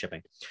want to talk about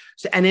shipping.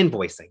 And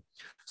invoicing.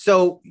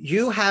 So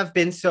you have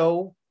been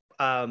so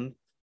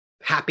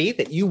happy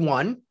that you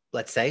won,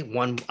 let's say,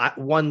 one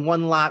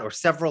lot or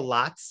several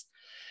lots.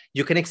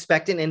 You can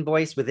expect an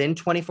invoice within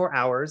 24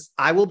 hours.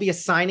 I will be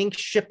assigning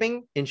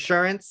shipping,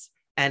 insurance,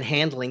 and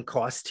handling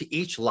costs to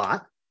each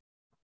lot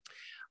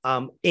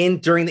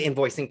during the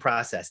invoicing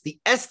process. The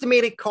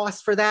estimated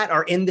costs for that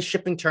are in the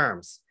shipping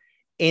terms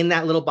in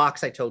that little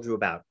box I told you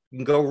about.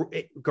 You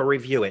can go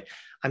review it.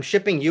 I'm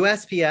shipping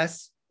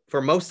USPS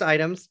for most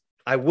items.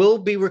 I will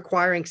be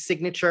requiring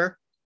signature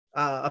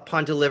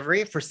upon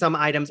delivery for some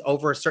items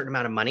over a certain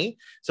amount of money.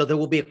 So there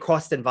will be a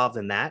cost involved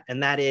in that.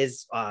 And that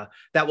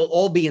will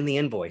all be in the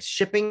invoice: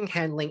 shipping,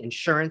 handling,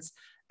 insurance,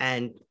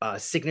 and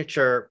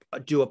signature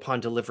due upon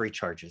delivery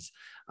charges.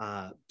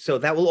 So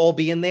that will all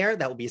be in there.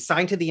 That will be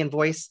assigned to the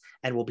invoice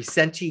and will be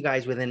sent to you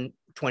guys within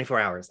 24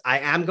 hours. I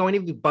am going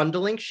to be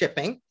bundling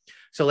shipping.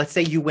 So let's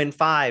say you win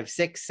 5,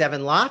 6,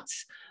 7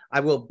 lots. I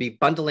will be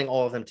bundling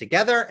all of them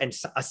together and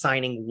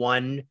assigning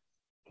one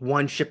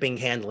shipping,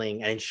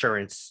 handling, and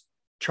insurance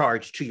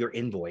charge to your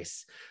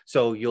invoice.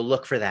 So you'll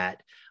look for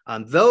that.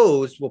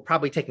 Those will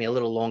probably take me a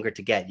little longer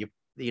to get.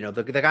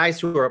 The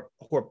guys who are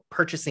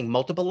purchasing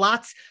multiple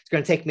lots, it's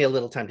going to take me a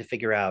little time to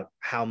figure out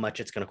how much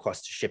it's going to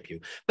cost to ship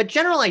you. But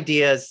general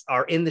ideas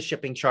are in the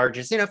shipping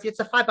charges. If it's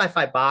a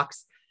 5x5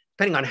 box,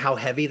 depending on how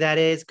heavy that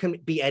is, can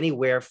be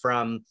anywhere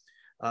from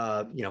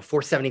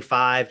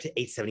 $475 to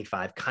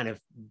 $875 kind of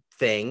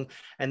thing.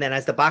 And then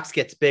as the box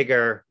gets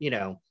bigger,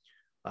 $5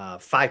 to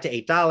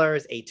 $8,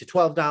 $8 to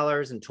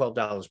 $12, and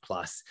 $12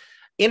 plus.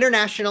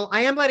 International,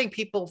 I am letting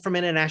people from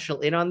international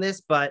in on this,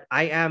 but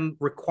I am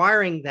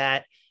requiring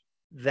that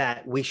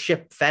we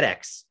ship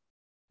FedEx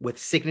with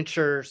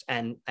signatures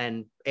and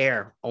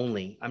air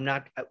only.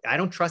 I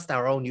don't trust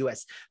our own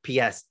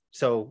USPS,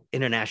 so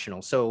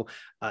international. So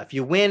if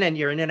you win and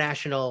you're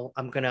international,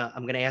 I'm gonna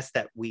ask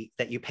that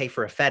you pay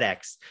for a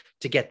FedEx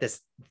to get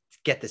this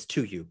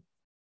to you.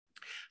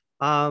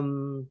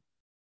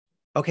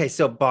 Okay,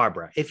 so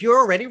Barbara, if you're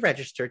already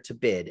registered to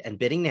bid and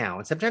bidding now,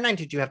 on September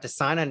 19th, you have to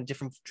sign on a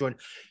different join.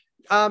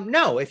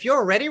 No, if you're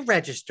already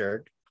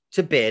registered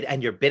to bid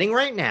and you're bidding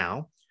right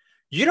now,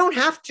 you don't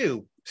have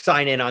to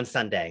sign in on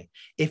Sunday.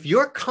 If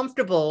you're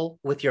comfortable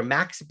with your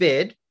max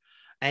bid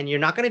and you're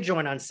not going to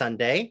join on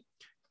Sunday,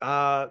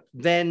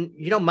 then,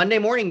 Monday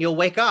morning you'll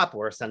wake up,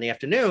 or Sunday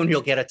afternoon,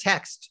 you'll get a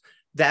text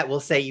that will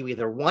say you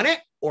either won it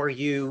or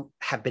you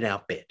have been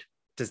outbid.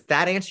 Does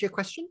that answer your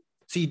question?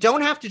 So you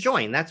don't have to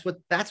join. That's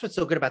what's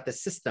so good about the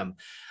system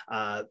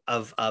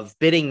of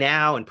bidding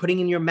now and putting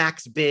in your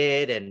max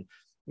bid and,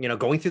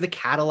 going through the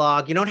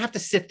catalog. You don't have to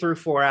sit through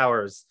 4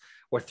 hours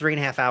or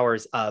 3.5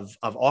 hours of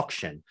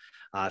auction.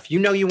 If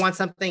you want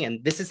something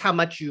and this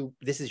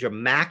is your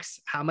max,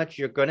 how much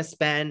you're going to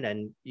spend,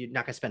 and you're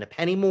not going to spend a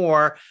penny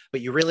more,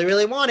 but you really,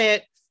 really want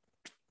it,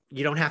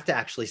 you don't have to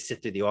actually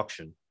sit through the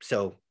auction.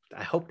 So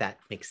I hope that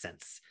makes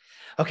sense.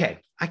 Okay,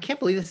 I can't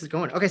believe this is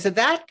going. Okay, so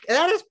that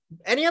is,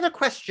 any other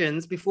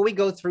questions before we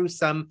go through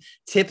some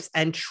tips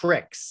and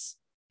tricks?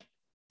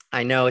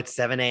 I know it's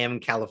 7 a.m. in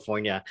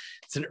California.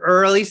 It's an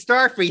early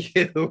start for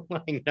you.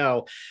 I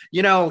know.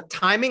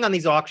 Timing on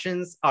these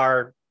auctions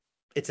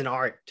it's an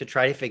art to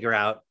try to figure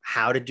out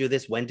how to do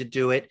this, when to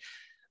do it.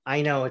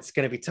 I know it's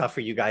going to be tough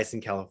for you guys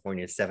in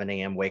California, 7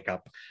 a.m. wake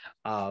up.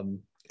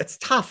 It's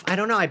tough. I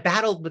don't know. I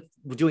battled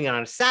with doing it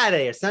on a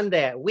Saturday, a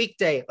Sunday, a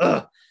weekday.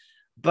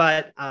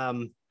 But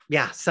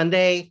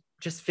Sunday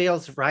just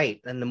feels right.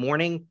 And the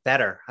morning,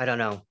 better. I don't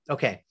know.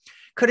 Okay.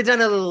 Could have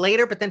done it a little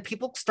later, but then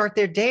people start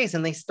their days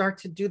and they start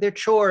to do their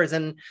chores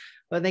and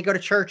when they go to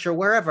church or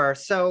wherever.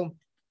 So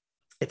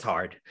it's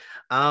hard.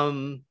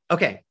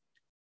 Okay.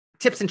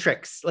 Tips and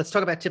tricks. Let's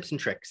talk about tips and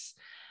tricks.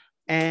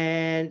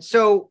 And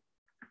so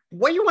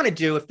what you want to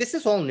do, if this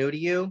is all new to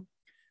you,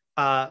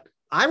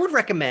 I would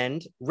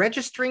recommend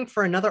registering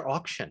for another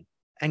auction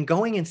and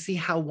going and see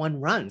how one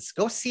runs.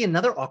 Go see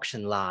another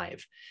auction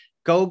live.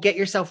 Go get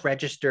yourself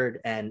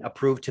registered and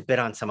approved to bid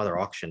on some other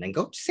auction and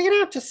go see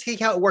it out to see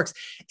how it works.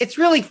 It's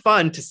really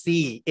fun to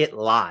see it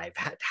live,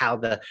 how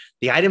the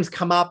items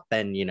come up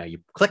and, you know, you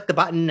click the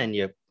button and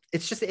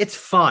it's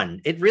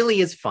fun. It really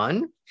is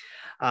fun.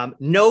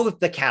 Know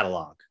the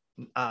catalog.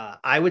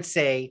 I would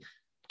say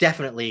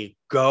definitely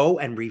go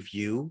and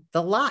review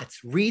the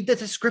lots, read the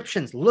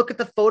descriptions, look at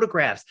the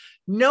photographs,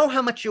 know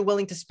how much you're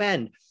willing to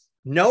spend,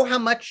 know how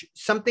much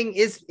something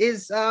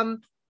is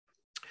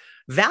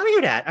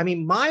valued at. I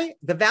mean,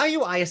 the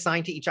value I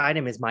assign to each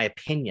item is my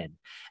opinion,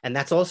 and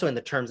that's also in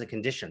the terms and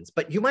conditions,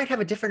 but you might have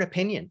a different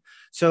opinion.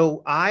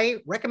 So I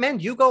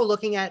recommend you go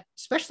looking at,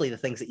 especially the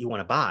things that you want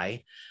to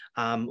buy,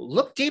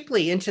 look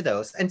deeply into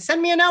those and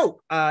send me a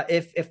note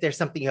if there's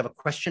something you have a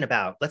question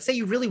about. Let's say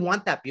you really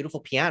want that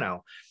beautiful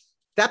piano.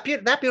 That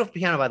beautiful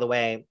piano, by the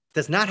way,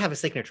 does not have a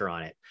signature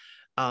on it.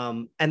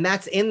 And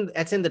that's in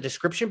the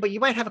description, but you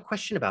might have a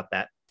question about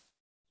that.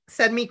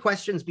 Send me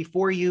questions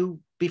before you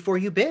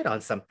bid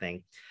on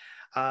something.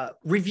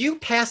 Review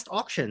past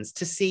auctions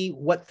to see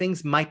what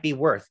things might be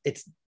worth.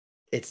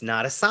 It's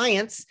not a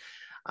science,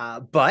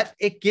 but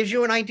it gives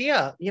you an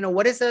idea. You know,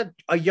 what is a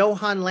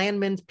Johann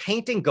Landmann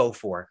painting go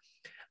for?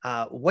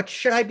 What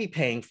should I be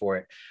paying for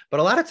it? But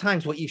a lot of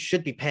times what you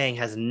should be paying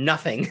has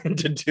nothing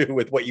to do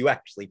with what you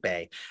actually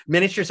pay.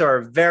 Miniatures are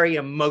a very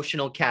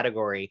emotional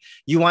category.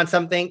 You want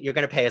something, you're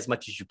going to pay as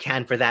much as you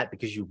can for that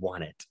because you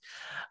want it.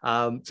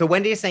 So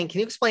Wendy is saying,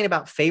 can you explain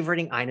about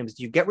favoriting items?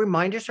 Do you get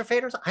reminders for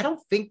favorites? I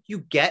don't think you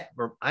get,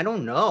 I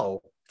don't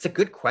know. It's a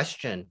good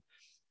question.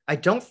 I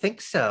don't think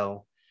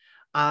so.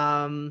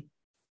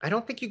 I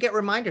don't think you get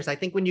reminders. I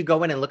think when you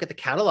go in and look at the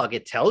catalog,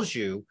 it tells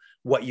you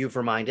what you've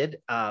reminded,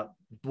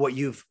 what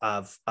you've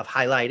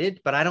highlighted,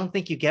 but I don't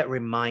think you get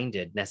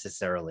reminded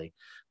necessarily.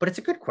 But it's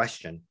a good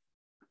question.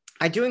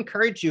 I do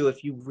encourage you,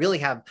 if you really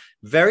have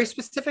very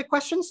specific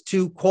questions,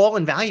 to call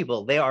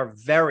Invaluable. They are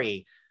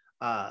very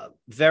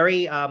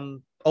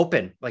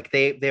open. Like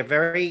they're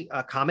very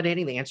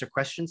accommodating. They answer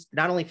questions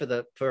not only for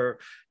the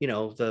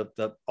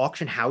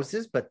auction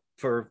houses, but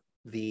for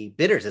the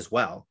bidders as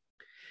well.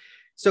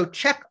 So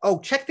check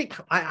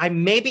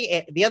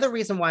the other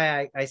reason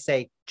why I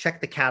say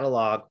check the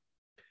catalog.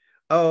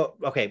 Oh,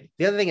 okay.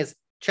 The other thing is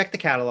check the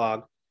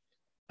catalog,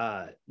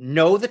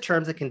 know the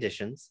terms and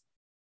conditions.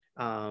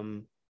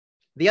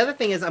 The other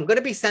thing is I'm going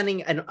to be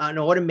sending an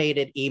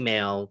automated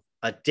email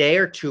a day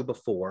or two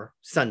before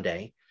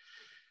Sunday,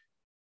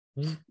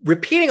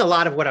 repeating a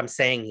lot of what I'm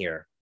saying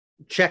here.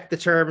 Check the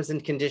terms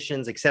and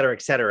conditions, et cetera,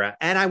 et cetera.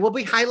 And I will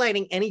be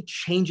highlighting any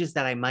changes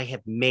that I might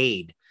have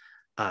made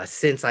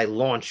since I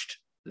launched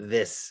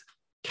this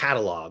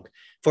catalog.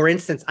 For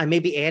instance, I may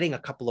be adding a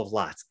couple of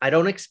lots. I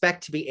don't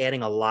expect to be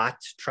adding a lot,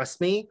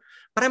 trust me,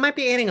 but I might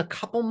be adding a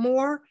couple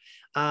more.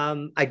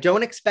 I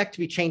don't expect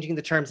to be changing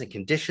the terms and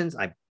conditions.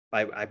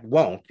 I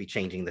won't be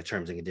changing the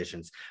terms and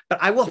conditions, but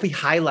I will be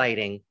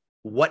highlighting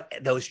what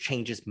those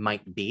changes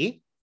might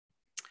be.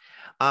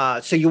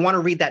 So you want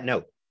to read that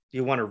note.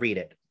 You want to read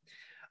it.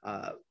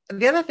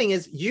 The other thing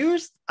is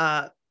use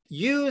the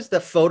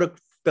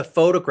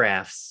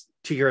photographs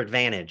to your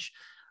advantage.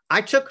 I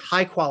took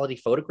high quality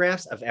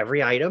photographs of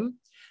every item.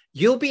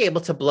 You'll be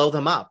able to blow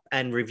them up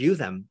and review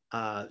them.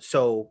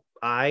 So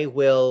I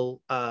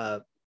will,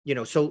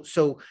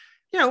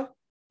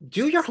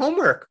 do your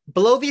homework,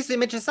 blow these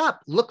images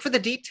up, look for the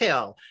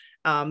detail,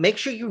 make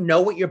sure you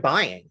know what you're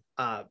buying.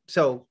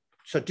 So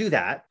do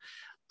that.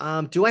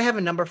 Do I have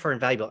a number for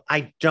Invaluable?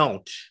 I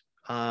don't.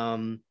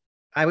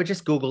 I would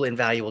just Google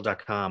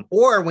invaluable.com,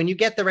 or when you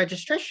get the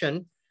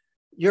registration,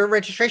 your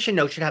registration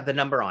note should have the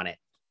number on it.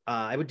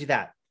 I would do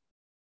that.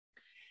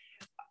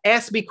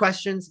 Ask me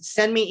questions,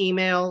 send me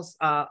emails.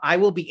 I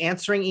will be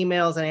answering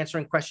emails and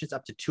answering questions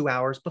up to 2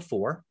 hours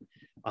before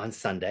on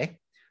Sunday.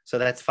 So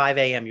that's 5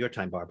 a.m. your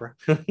time, Barbara,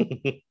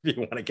 if you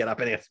want to get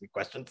up and ask me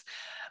questions.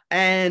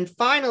 And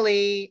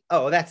finally,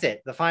 that's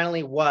it. The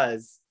finally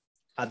was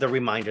the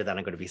reminder that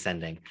I'm going to be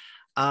sending.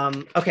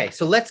 Okay,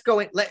 so let's go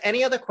in.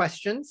 Any other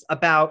questions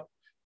about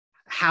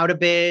how to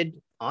bid,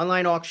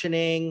 online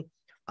auctioning,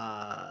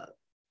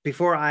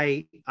 before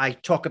I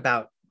talk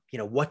about,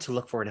 what to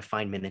look for in a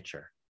fine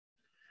miniature?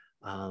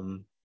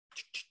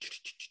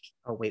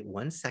 Wait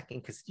 1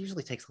 second, because it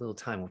usually takes a little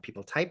time when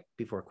people type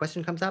before a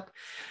question comes up.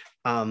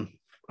 All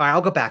right,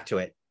 I'll go back to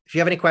it. If you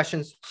have any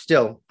questions,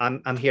 still,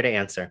 I'm here to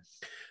answer.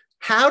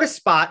 How to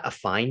spot a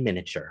fine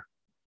miniature.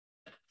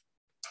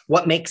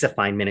 What makes a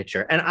fine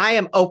miniature? And I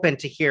am open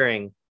to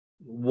hearing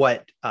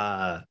what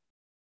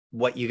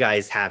you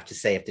guys have to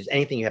say, if there's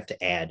anything you have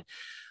to add.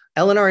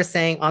 Eleanor is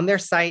saying on their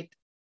site,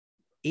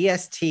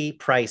 EST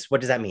price, what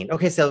does that mean?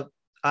 Okay, so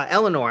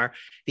Eleanor,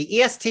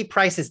 the EST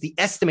price is the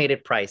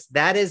estimated price.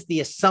 That is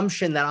the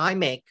assumption that I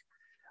make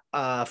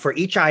for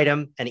each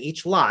item and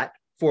each lot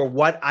for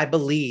what I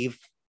believe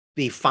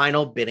the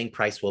final bidding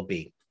price will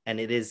be. And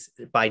it is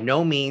by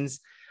no means,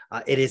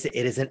 it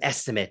is an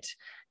estimate.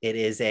 It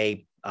is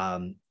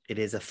It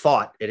is a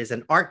thought. It is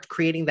an art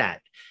creating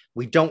that.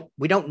 We don't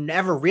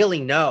never really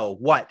know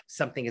what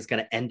something is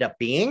going to end up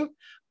being,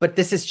 but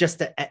this is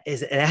just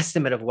is an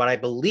estimate of what I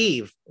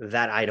believe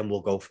that item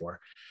will go for.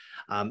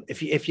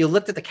 If you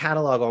looked at the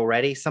catalog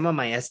already, some of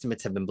my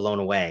estimates have been blown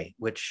away,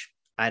 which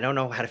I don't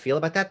know how to feel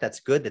about that. That's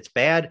good. That's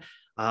bad.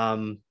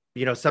 Some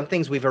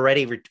things we've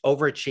already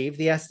overachieved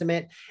the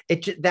estimate.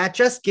 That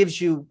just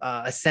gives you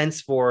a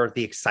sense for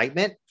the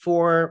excitement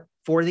for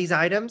these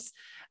items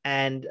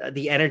and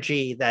the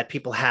energy that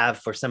people have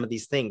for some of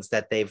these things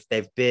that they've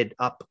bid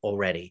up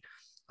already.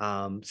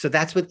 So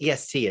that's what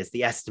EST is,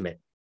 the estimate.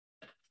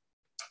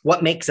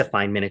 What makes a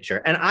fine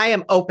miniature? And I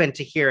am open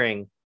to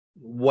hearing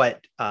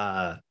what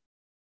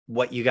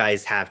you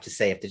guys have to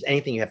say, if there's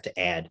anything you have to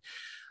add.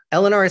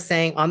 Eleanor is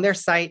saying on their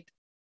site,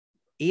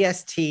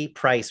 EST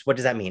price, what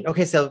does that mean?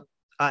 Okay, so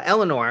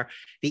Eleanor,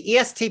 the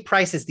EST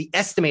price is the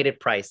estimated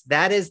price.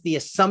 That is the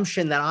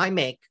assumption that I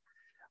make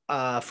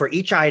for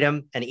each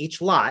item and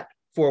each lot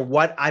for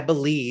what I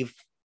believe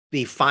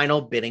the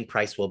final bidding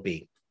price will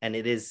be. And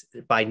it is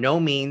by no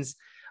means,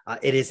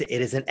 it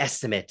is an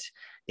estimate.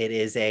 It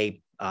is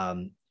a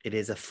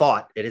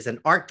thought. It is an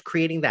art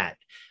creating that.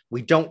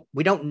 We don't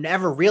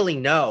never really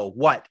know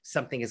what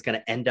something is going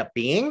to end up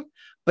being,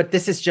 but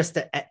this is just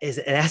is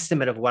an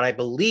estimate of what I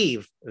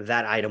believe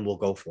that item will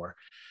go for.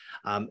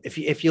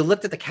 If you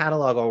looked at the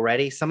catalog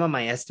already, some of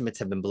my estimates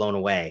have been blown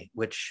away,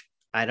 which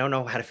I don't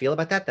know how to feel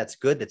about that. That's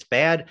good. That's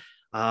bad.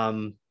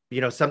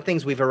 Some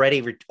things we've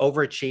already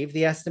overachieved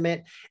the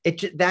estimate.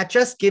 That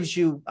just gives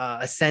you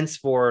a sense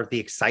for the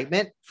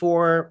excitement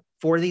for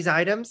these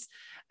items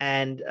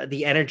and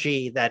the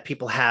energy that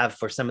people have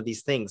for some of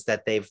these things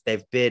that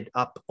they've bid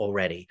up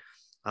already.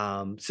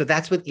 So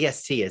that's what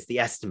EST is, the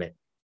estimate.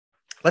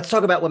 Let's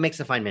talk about what makes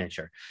a fine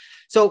miniature.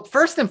 So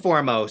first and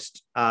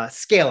foremost,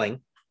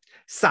 scaling,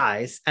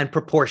 size, and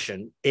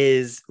proportion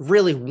is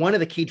really one of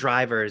the key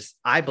drivers,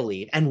 I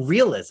believe, and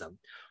realism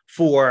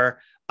for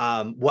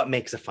what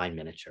makes a fine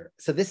miniature.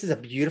 So this is a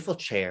beautiful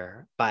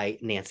chair by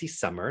Nancy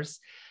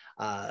Summers.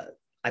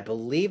 I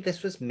believe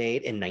this was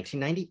made in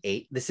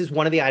 1998. This is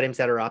one of the items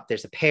that are up.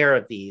 There's a pair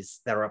of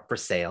these that are up for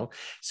sale.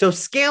 So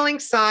scaling,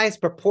 size,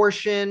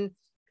 proportion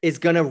is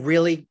going to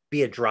really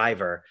be a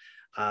driver.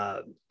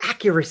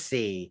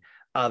 Accuracy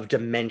of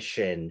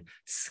dimension,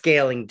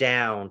 scaling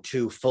down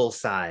to full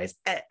size,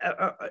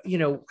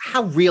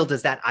 how real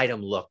does that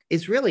item look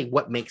is really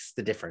what makes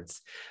the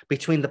difference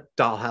between the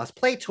dollhouse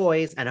play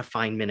toys and a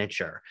fine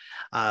miniature.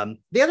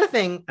 The other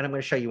thing, and I'm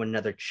going to show you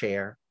another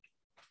chair.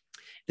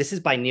 This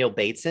is by Neil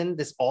Bateson.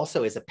 This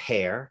also is a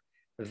pair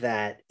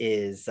that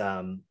is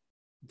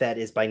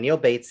by Neil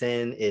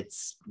Bateson.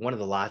 It's one of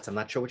the lots. I'm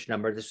not sure which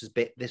number.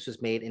 This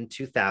was made in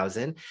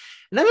 2000.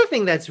 Another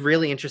thing that's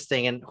really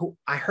interesting, and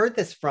I heard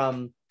this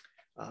from,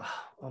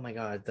 oh my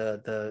God,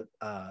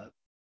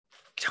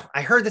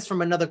 I heard this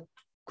from another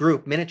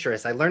group,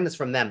 miniaturists. I learned this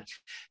from them.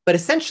 But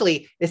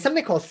essentially, it's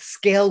something called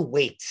scale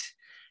weight.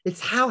 It's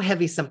how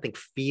heavy something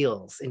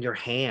feels in your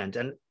hand.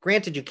 And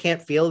granted, you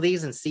can't feel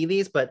these and see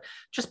these, but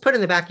just put in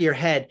the back of your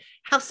head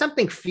how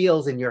something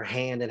feels in your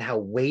hand and how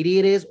weighty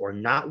it is or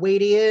not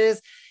weighty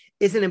it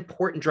is an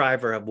important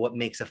driver of what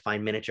makes a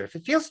fine miniature. If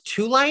it feels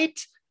too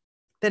light,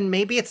 then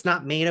maybe it's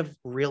not made of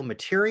real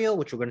material,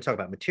 which we're going to talk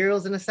about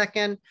materials in a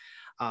second.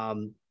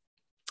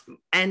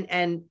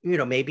 And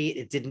maybe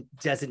it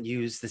doesn't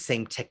use the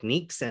same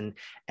techniques and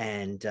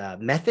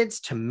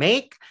methods to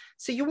make.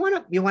 So you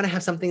want to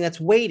have something that's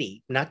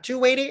weighty, not too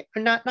weighty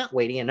or not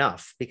weighty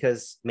enough,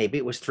 because maybe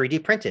it was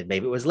 3D printed,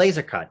 maybe it was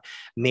laser cut,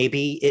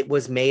 maybe it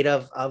was made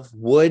of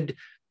wood,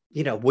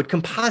 wood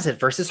composite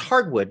versus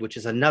hardwood, which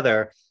is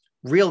another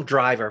real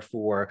driver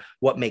for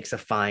what makes a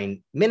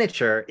fine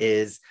miniature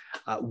is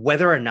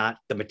whether or not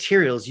the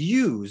materials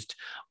used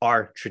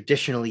are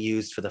traditionally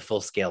used for the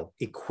full scale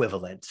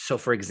equivalent. So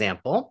for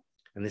example,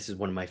 and this is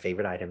one of my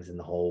favorite items in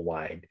the whole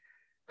wide,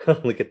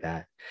 look at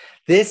that.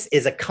 This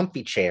is a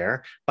comfy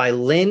chair by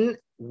Lynn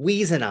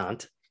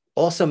Wiesenant,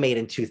 also made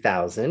in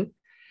 2000.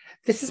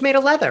 This is made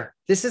of leather.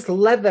 This is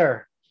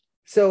leather.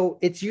 So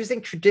it's using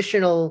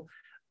traditional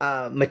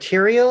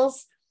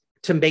materials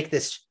to make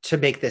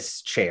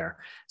this chair.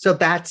 So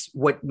that's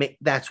what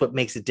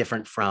makes it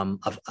different from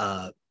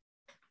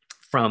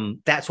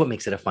that's what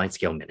makes it a fine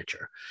scale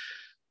miniature.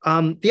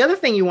 The other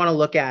thing you want to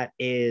look at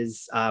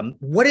is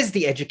what is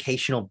the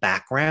educational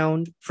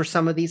background for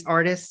some of these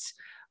artists?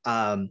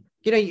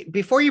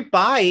 Before you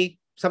buy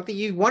something,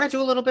 you want to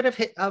do a little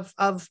bit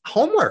of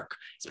homework,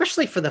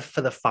 especially for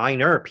the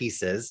finer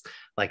pieces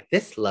like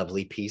this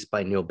lovely piece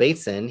by Neil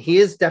Bateson. He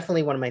is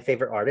definitely one of my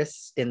favorite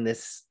artists in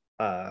this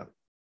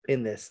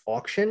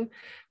auction.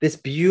 This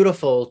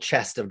beautiful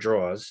chest of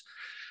drawers.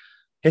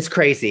 It's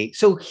crazy.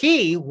 So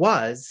he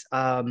was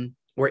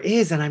or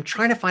is, and I'm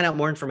trying to find out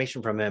more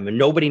information from him, and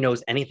nobody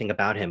knows anything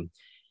about him.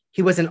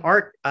 He was an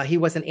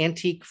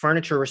antique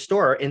furniture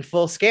restorer in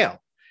full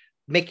scale,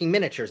 making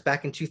miniatures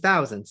back in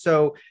 2000.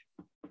 So,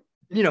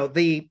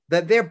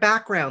 their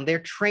background, their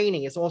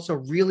training is also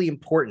really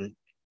important.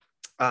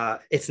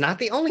 It's not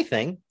the only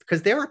thing,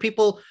 because there are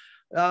people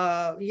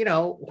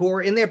who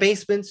are in their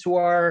basements, who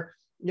are,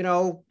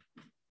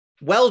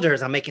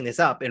 welders. I'm making this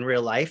up in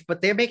real life,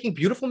 but they're making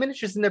beautiful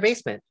miniatures in their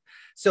basement.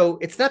 So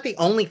it's not the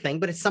only thing,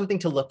 but it's something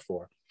to look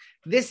for.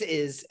 This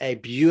is a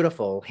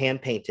beautiful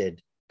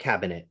hand-painted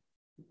cabinet,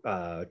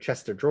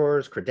 chest of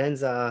drawers,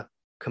 credenza,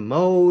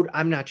 commode.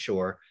 I'm not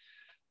sure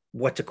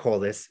what to call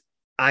this.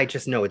 I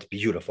just know it's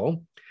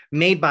beautiful.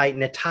 Made by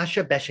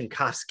Natasha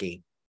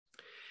Beshenkovsky.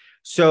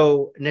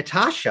 So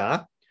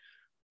Natasha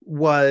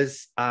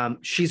was,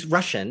 she's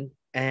Russian,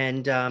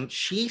 and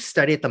she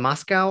studied at the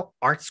Moscow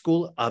Art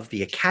School of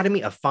the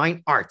Academy of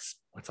Fine Arts.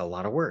 That's a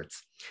lot of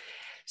words.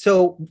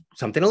 So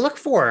something to look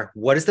for.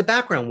 What is the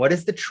background? What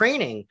is the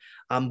training?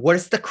 What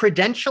is the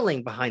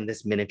credentialing behind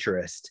this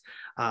miniaturist?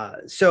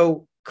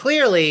 So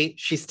clearly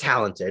she's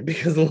talented,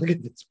 because look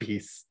at this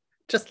piece.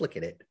 Just look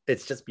at it.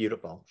 It's just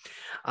beautiful.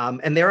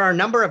 And there are a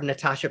number of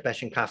Natasha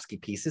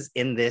Beshenkovsky pieces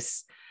in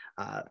this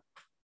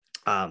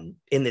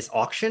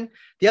auction.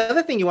 The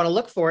other thing you want to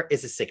look for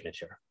is a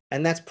signature.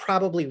 And that's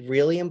probably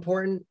really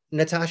important.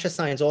 Natasha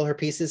signs all her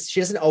pieces. She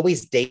doesn't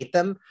always date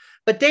them,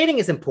 but dating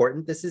is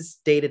important. This is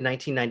dated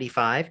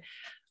 1995.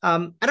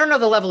 I don't know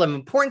the level of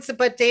importance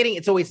about dating.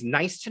 It's always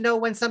nice to know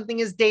when something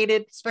is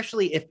dated,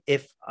 especially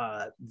if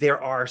there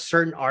are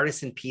certain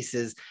artisan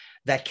pieces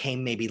that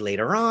came maybe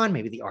later on.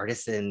 Maybe the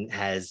artisan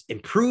has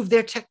improved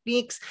their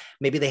techniques.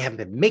 Maybe they haven't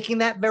been making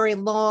that very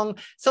long.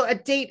 So a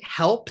date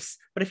helps,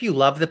 but if you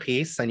love the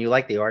piece and you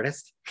like the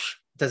artist,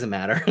 doesn't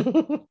matter.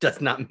 Does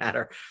not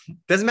matter.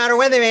 Doesn't matter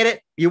when they made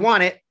it. You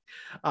want it.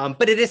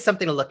 But it is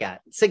something to look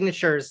at.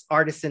 Signatures,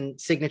 artisan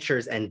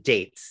signatures, and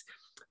dates.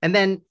 And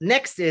then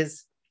next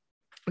is,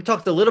 we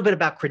talked a little bit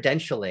about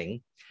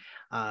credentialing,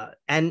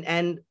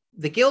 and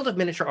the Guild of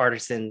Miniature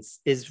Artisans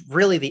is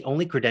really the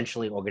only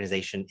credentialing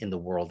organization in the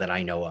world that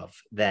I know of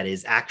that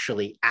is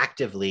actually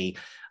actively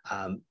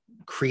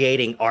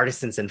creating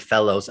artisans and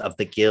fellows of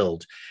the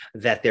Guild,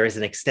 that there is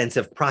an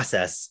extensive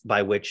process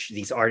by which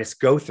these artists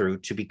go through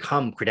to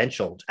become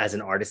credentialed as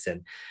an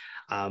artisan.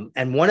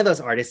 And one of those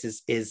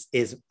artists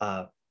is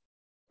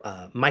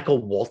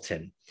Michael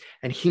Walton,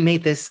 and he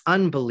made this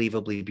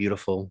unbelievably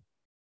beautiful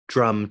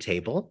drum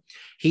table.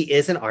 He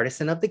is an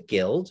artisan of the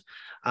Guild.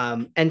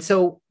 And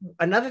so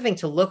another thing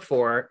to look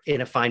for in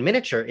a fine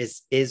miniature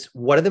is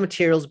what are the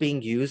materials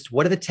being used?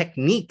 What are the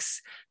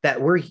techniques that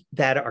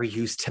are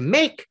used to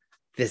make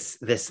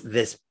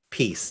this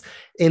piece?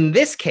 In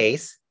this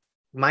case,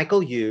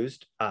 Michael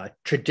used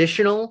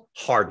traditional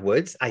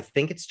hardwoods. I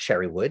think it's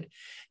cherry wood.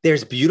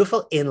 There's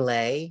beautiful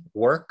inlay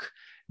work.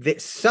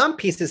 Some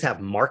pieces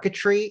have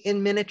marquetry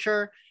in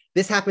miniature.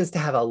 This happens to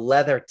have a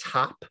leather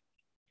top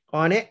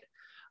on it.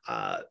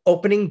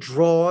 Opening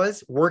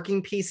drawers,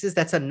 working pieces.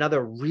 That's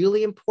another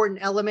really important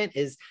element,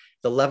 is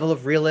the level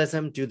of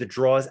realism. Do the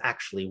drawers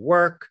actually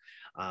work?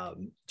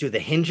 Do the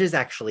hinges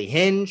actually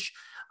hinge?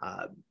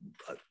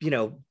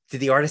 Did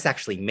the artist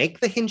actually make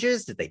the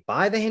hinges? Did they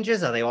buy the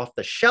hinges? Are they off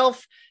the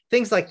shelf?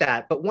 Things like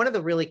that. But one of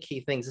the really key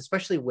things,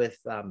 especially with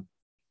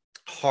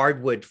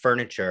hardwood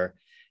furniture,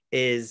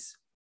 is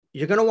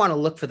you're going to want to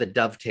look for the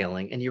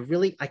dovetailing.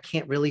 And I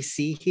can't really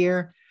see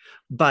here,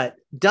 but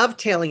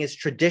dovetailing is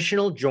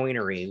traditional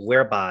joinery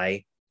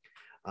whereby,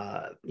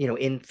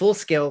 in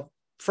full-scale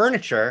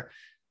furniture,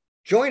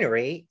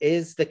 joinery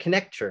is the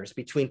connectors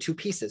between two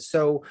pieces.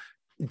 So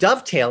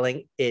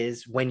dovetailing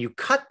is when you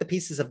cut the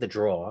pieces of the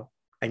drawer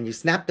and you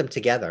snap them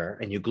together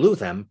and you glue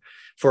them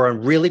for a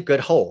really good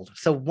hold.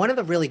 So one of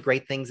the really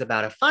great things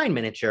about a fine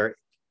miniature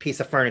piece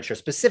of furniture,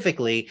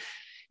 specifically,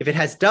 if it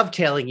has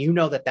dovetailing, you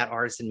know that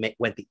artisan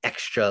went the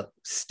extra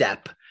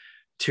step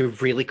to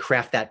really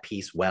craft that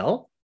piece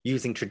well,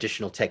 using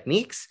traditional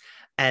techniques.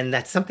 And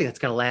that's something that's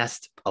going to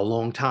last a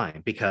long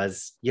time,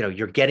 because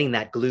you're getting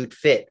that glued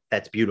fit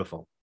that's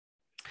beautiful.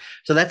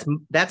 So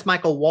that's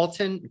Michael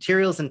Walton.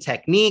 Materials and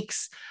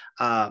techniques,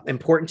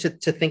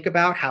 important to think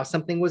about how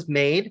something was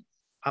made.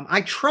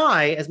 I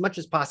try as much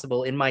as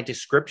possible in my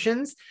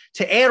descriptions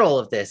to add all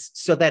of this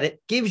so that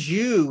it gives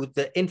you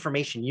the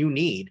information you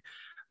need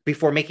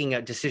before making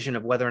a decision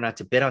of whether or not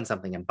to bid on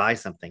something and buy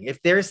something.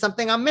 If there is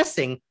something I'm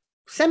missing,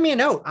 send me a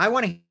note. I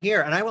want to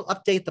hear, and I will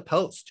update the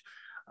post.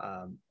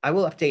 I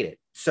will update it.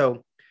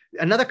 So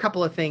another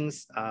couple of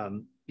things,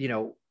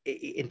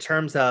 in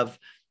terms of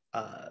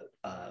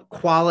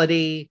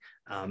quality,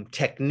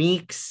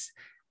 techniques,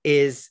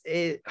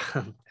 I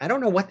don't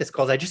know what this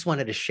calls. I just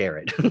wanted to share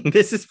it.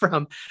 This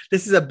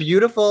is a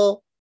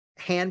beautiful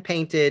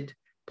hand-painted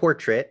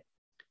portrait.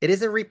 It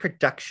is a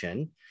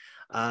reproduction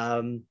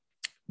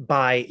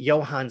by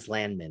Johannes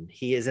Landmann.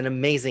 He is an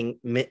amazing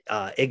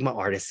IGMA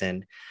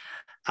artisan.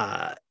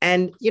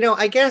 And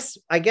I guess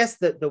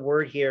the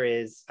word here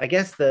is,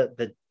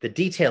 the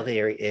detail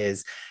here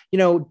is,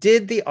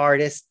 did the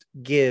artist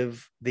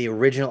give the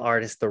original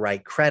artist the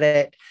right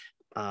credit?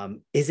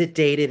 Is it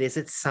dated? Is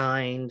it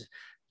signed?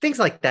 Things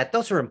like that.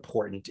 Those are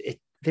important.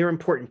 They're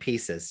important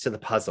pieces to the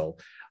puzzle.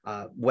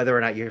 Whether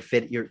or not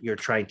you're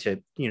trying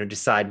to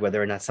decide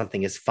whether or not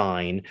something is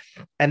fine.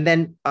 And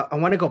then I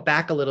want to go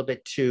back a little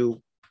bit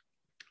to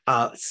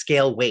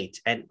scale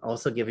weight, and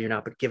also give an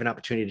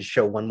opportunity to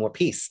show one more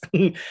piece.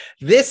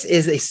 This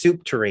is a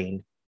soup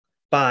tureen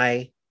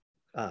by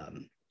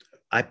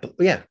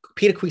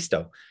Peter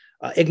Quisto,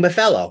 Igma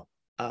Fellow.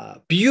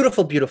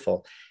 Beautiful,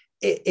 beautiful.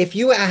 If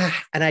you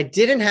and I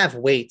didn't have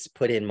weights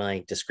put in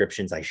my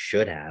descriptions, I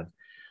should have.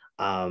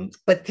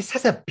 But this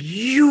has a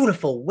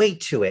beautiful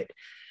weight to it.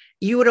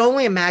 You would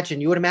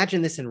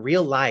imagine this in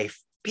real life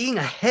being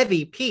a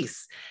heavy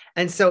piece.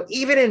 And so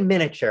even in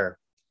miniature,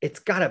 it's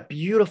got a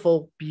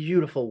beautiful,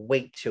 beautiful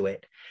weight to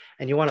it.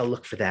 And you want to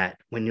look for that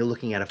when you're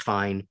looking at a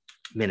fine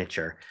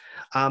miniature.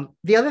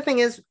 The other thing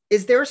is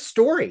there a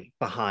story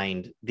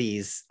behind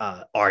these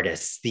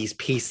artists, these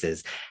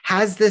pieces?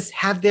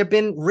 Have there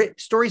been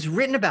stories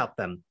written about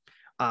them?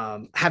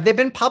 Have they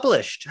been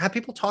published? Have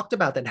people talked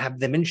about them? Have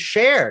they been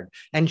shared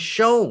and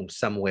shown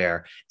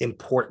somewhere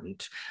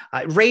important?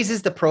 It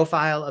raises the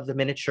profile of the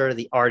miniature,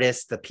 the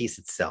artist, the piece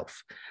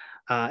itself.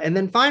 And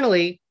then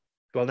finally,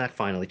 well, not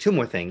finally, two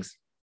more things.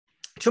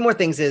 Two more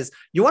things is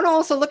you want to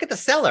also look at the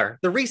seller,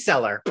 the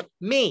reseller,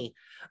 me.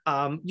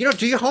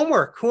 Do your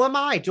homework. Who am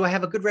I? Do I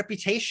have a good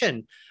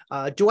reputation?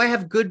 Do I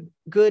have good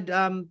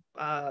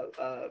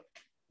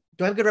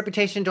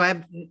reputation? Do I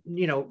have,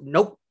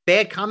 no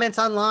bad comments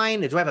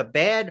online? Do I have a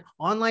bad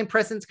online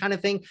presence kind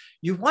of thing?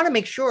 You want to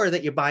make sure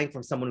that you're buying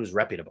from someone who's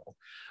reputable.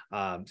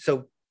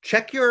 So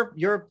check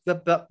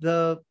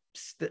the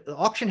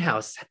auction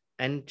house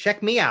and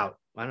check me out.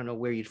 I don't know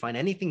where you'd find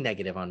anything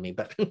negative on me,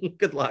 but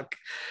good luck.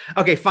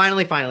 Okay,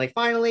 finally,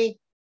 if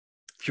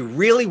you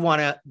really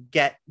want to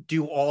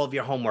do all of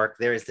your homework,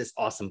 there is this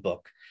awesome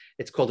book.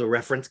 It's called A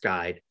Reference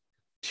Guide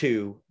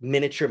to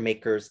Miniature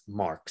Makers'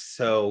 Marks.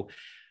 So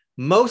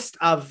most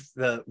of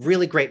the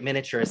really great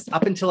miniatures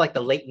up until like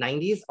the late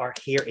 90s are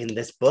here in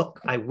this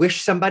book. I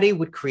wish somebody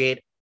would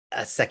create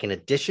a second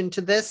edition to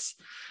this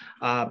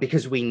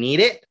because we need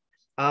it.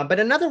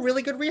 But another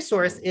really good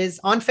resource is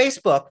on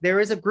Facebook. There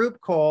is a group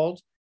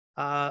called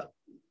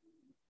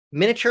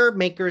Miniature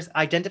Makers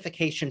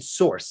Identification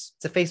Source.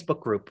 It's a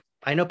Facebook group.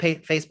 I know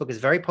Facebook is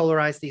very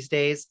polarized these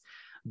days,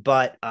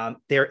 but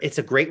it's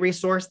a great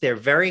resource. They're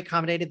very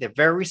accommodated. They're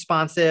very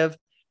responsive.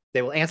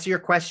 They will answer your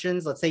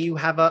questions. Let's say you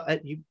have a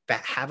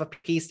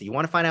piece that you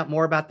want to find out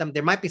more about them.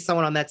 There might be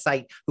someone on that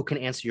site who can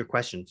answer your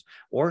questions,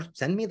 or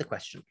send me the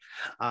question.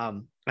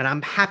 And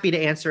I'm happy to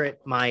answer it.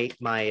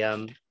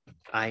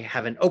 I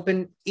have an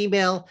open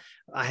email.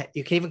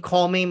 You can even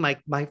call me. My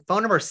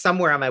phone number is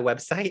somewhere on my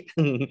website.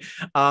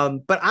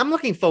 But I'm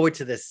looking forward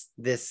to this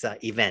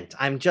event.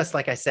 I'm just,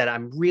 like I said,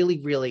 I'm really,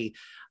 really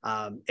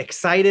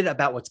excited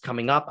about what's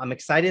coming up. I'm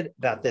excited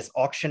about this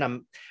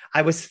auction.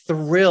 I was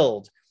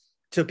thrilled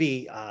to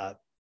be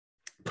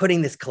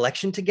putting this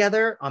collection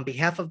together on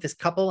behalf of this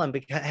couple, on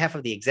behalf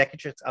of the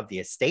executors of the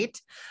estate.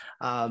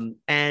 It's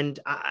going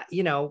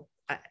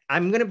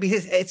to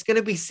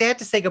be sad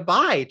to say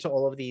goodbye to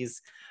all of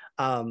these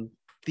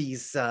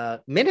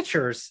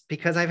miniatures,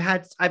 because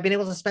I've been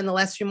able to spend the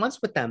last few months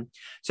with them.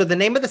 So the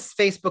name of this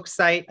Facebook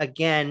site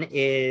again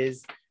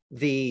is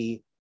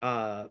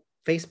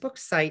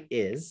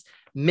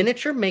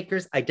Miniature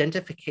Makers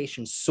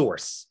Identification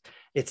Source.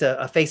 It's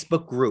a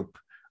Facebook group.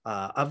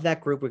 Of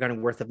that group, we're going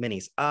to Worth of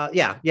Minis.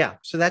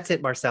 So that's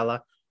it,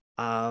 Marcella.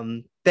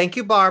 Thank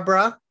you,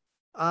 Barbara.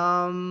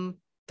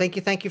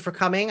 Thank you for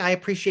coming. I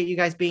appreciate you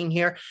guys being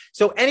here.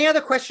 So any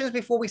other questions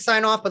before we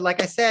sign off? But like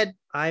I said,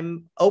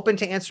 I'm open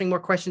to answering more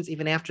questions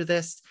even after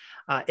this.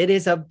 It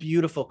is a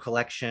beautiful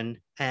collection.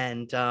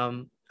 And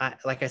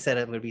like I said,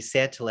 I'm going to be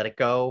sad to let it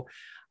go.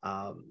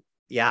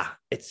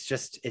 It's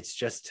just,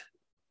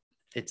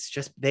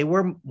 they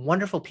were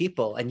wonderful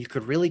people. And you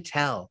could really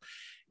tell,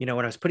 when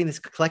I was putting this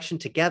collection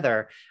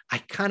together, I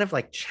kind of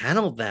like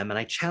channeled them, and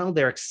I channeled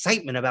their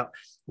excitement about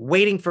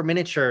waiting for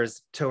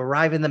miniatures to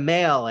arrive in the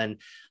mail and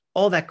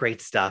all that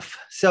great stuff.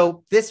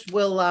 So this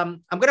will,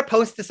 I'm going to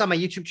post this on my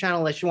YouTube channel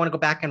unless you want to go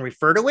back and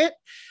refer to it,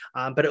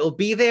 but it will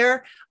be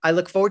there. I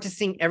look forward to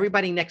seeing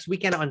everybody next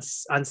weekend on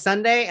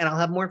Sunday, and I'll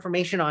have more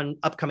information on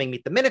upcoming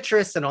Meet the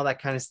Miniaturists and all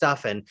that kind of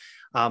stuff. And,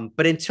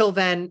 but until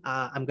then,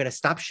 I'm going to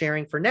stop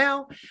sharing for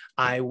now.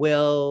 I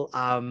will,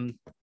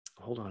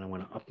 hold on, I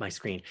want to up my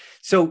screen.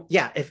 So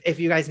yeah, if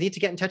you guys need to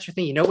get in touch with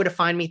me, you know where to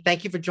find me.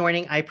 Thank you for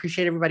joining. I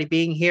appreciate everybody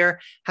being here.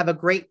 Have a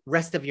great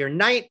rest of your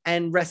night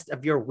and rest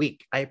of your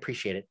week. I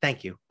appreciate it.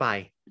 Thank you.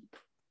 Bye.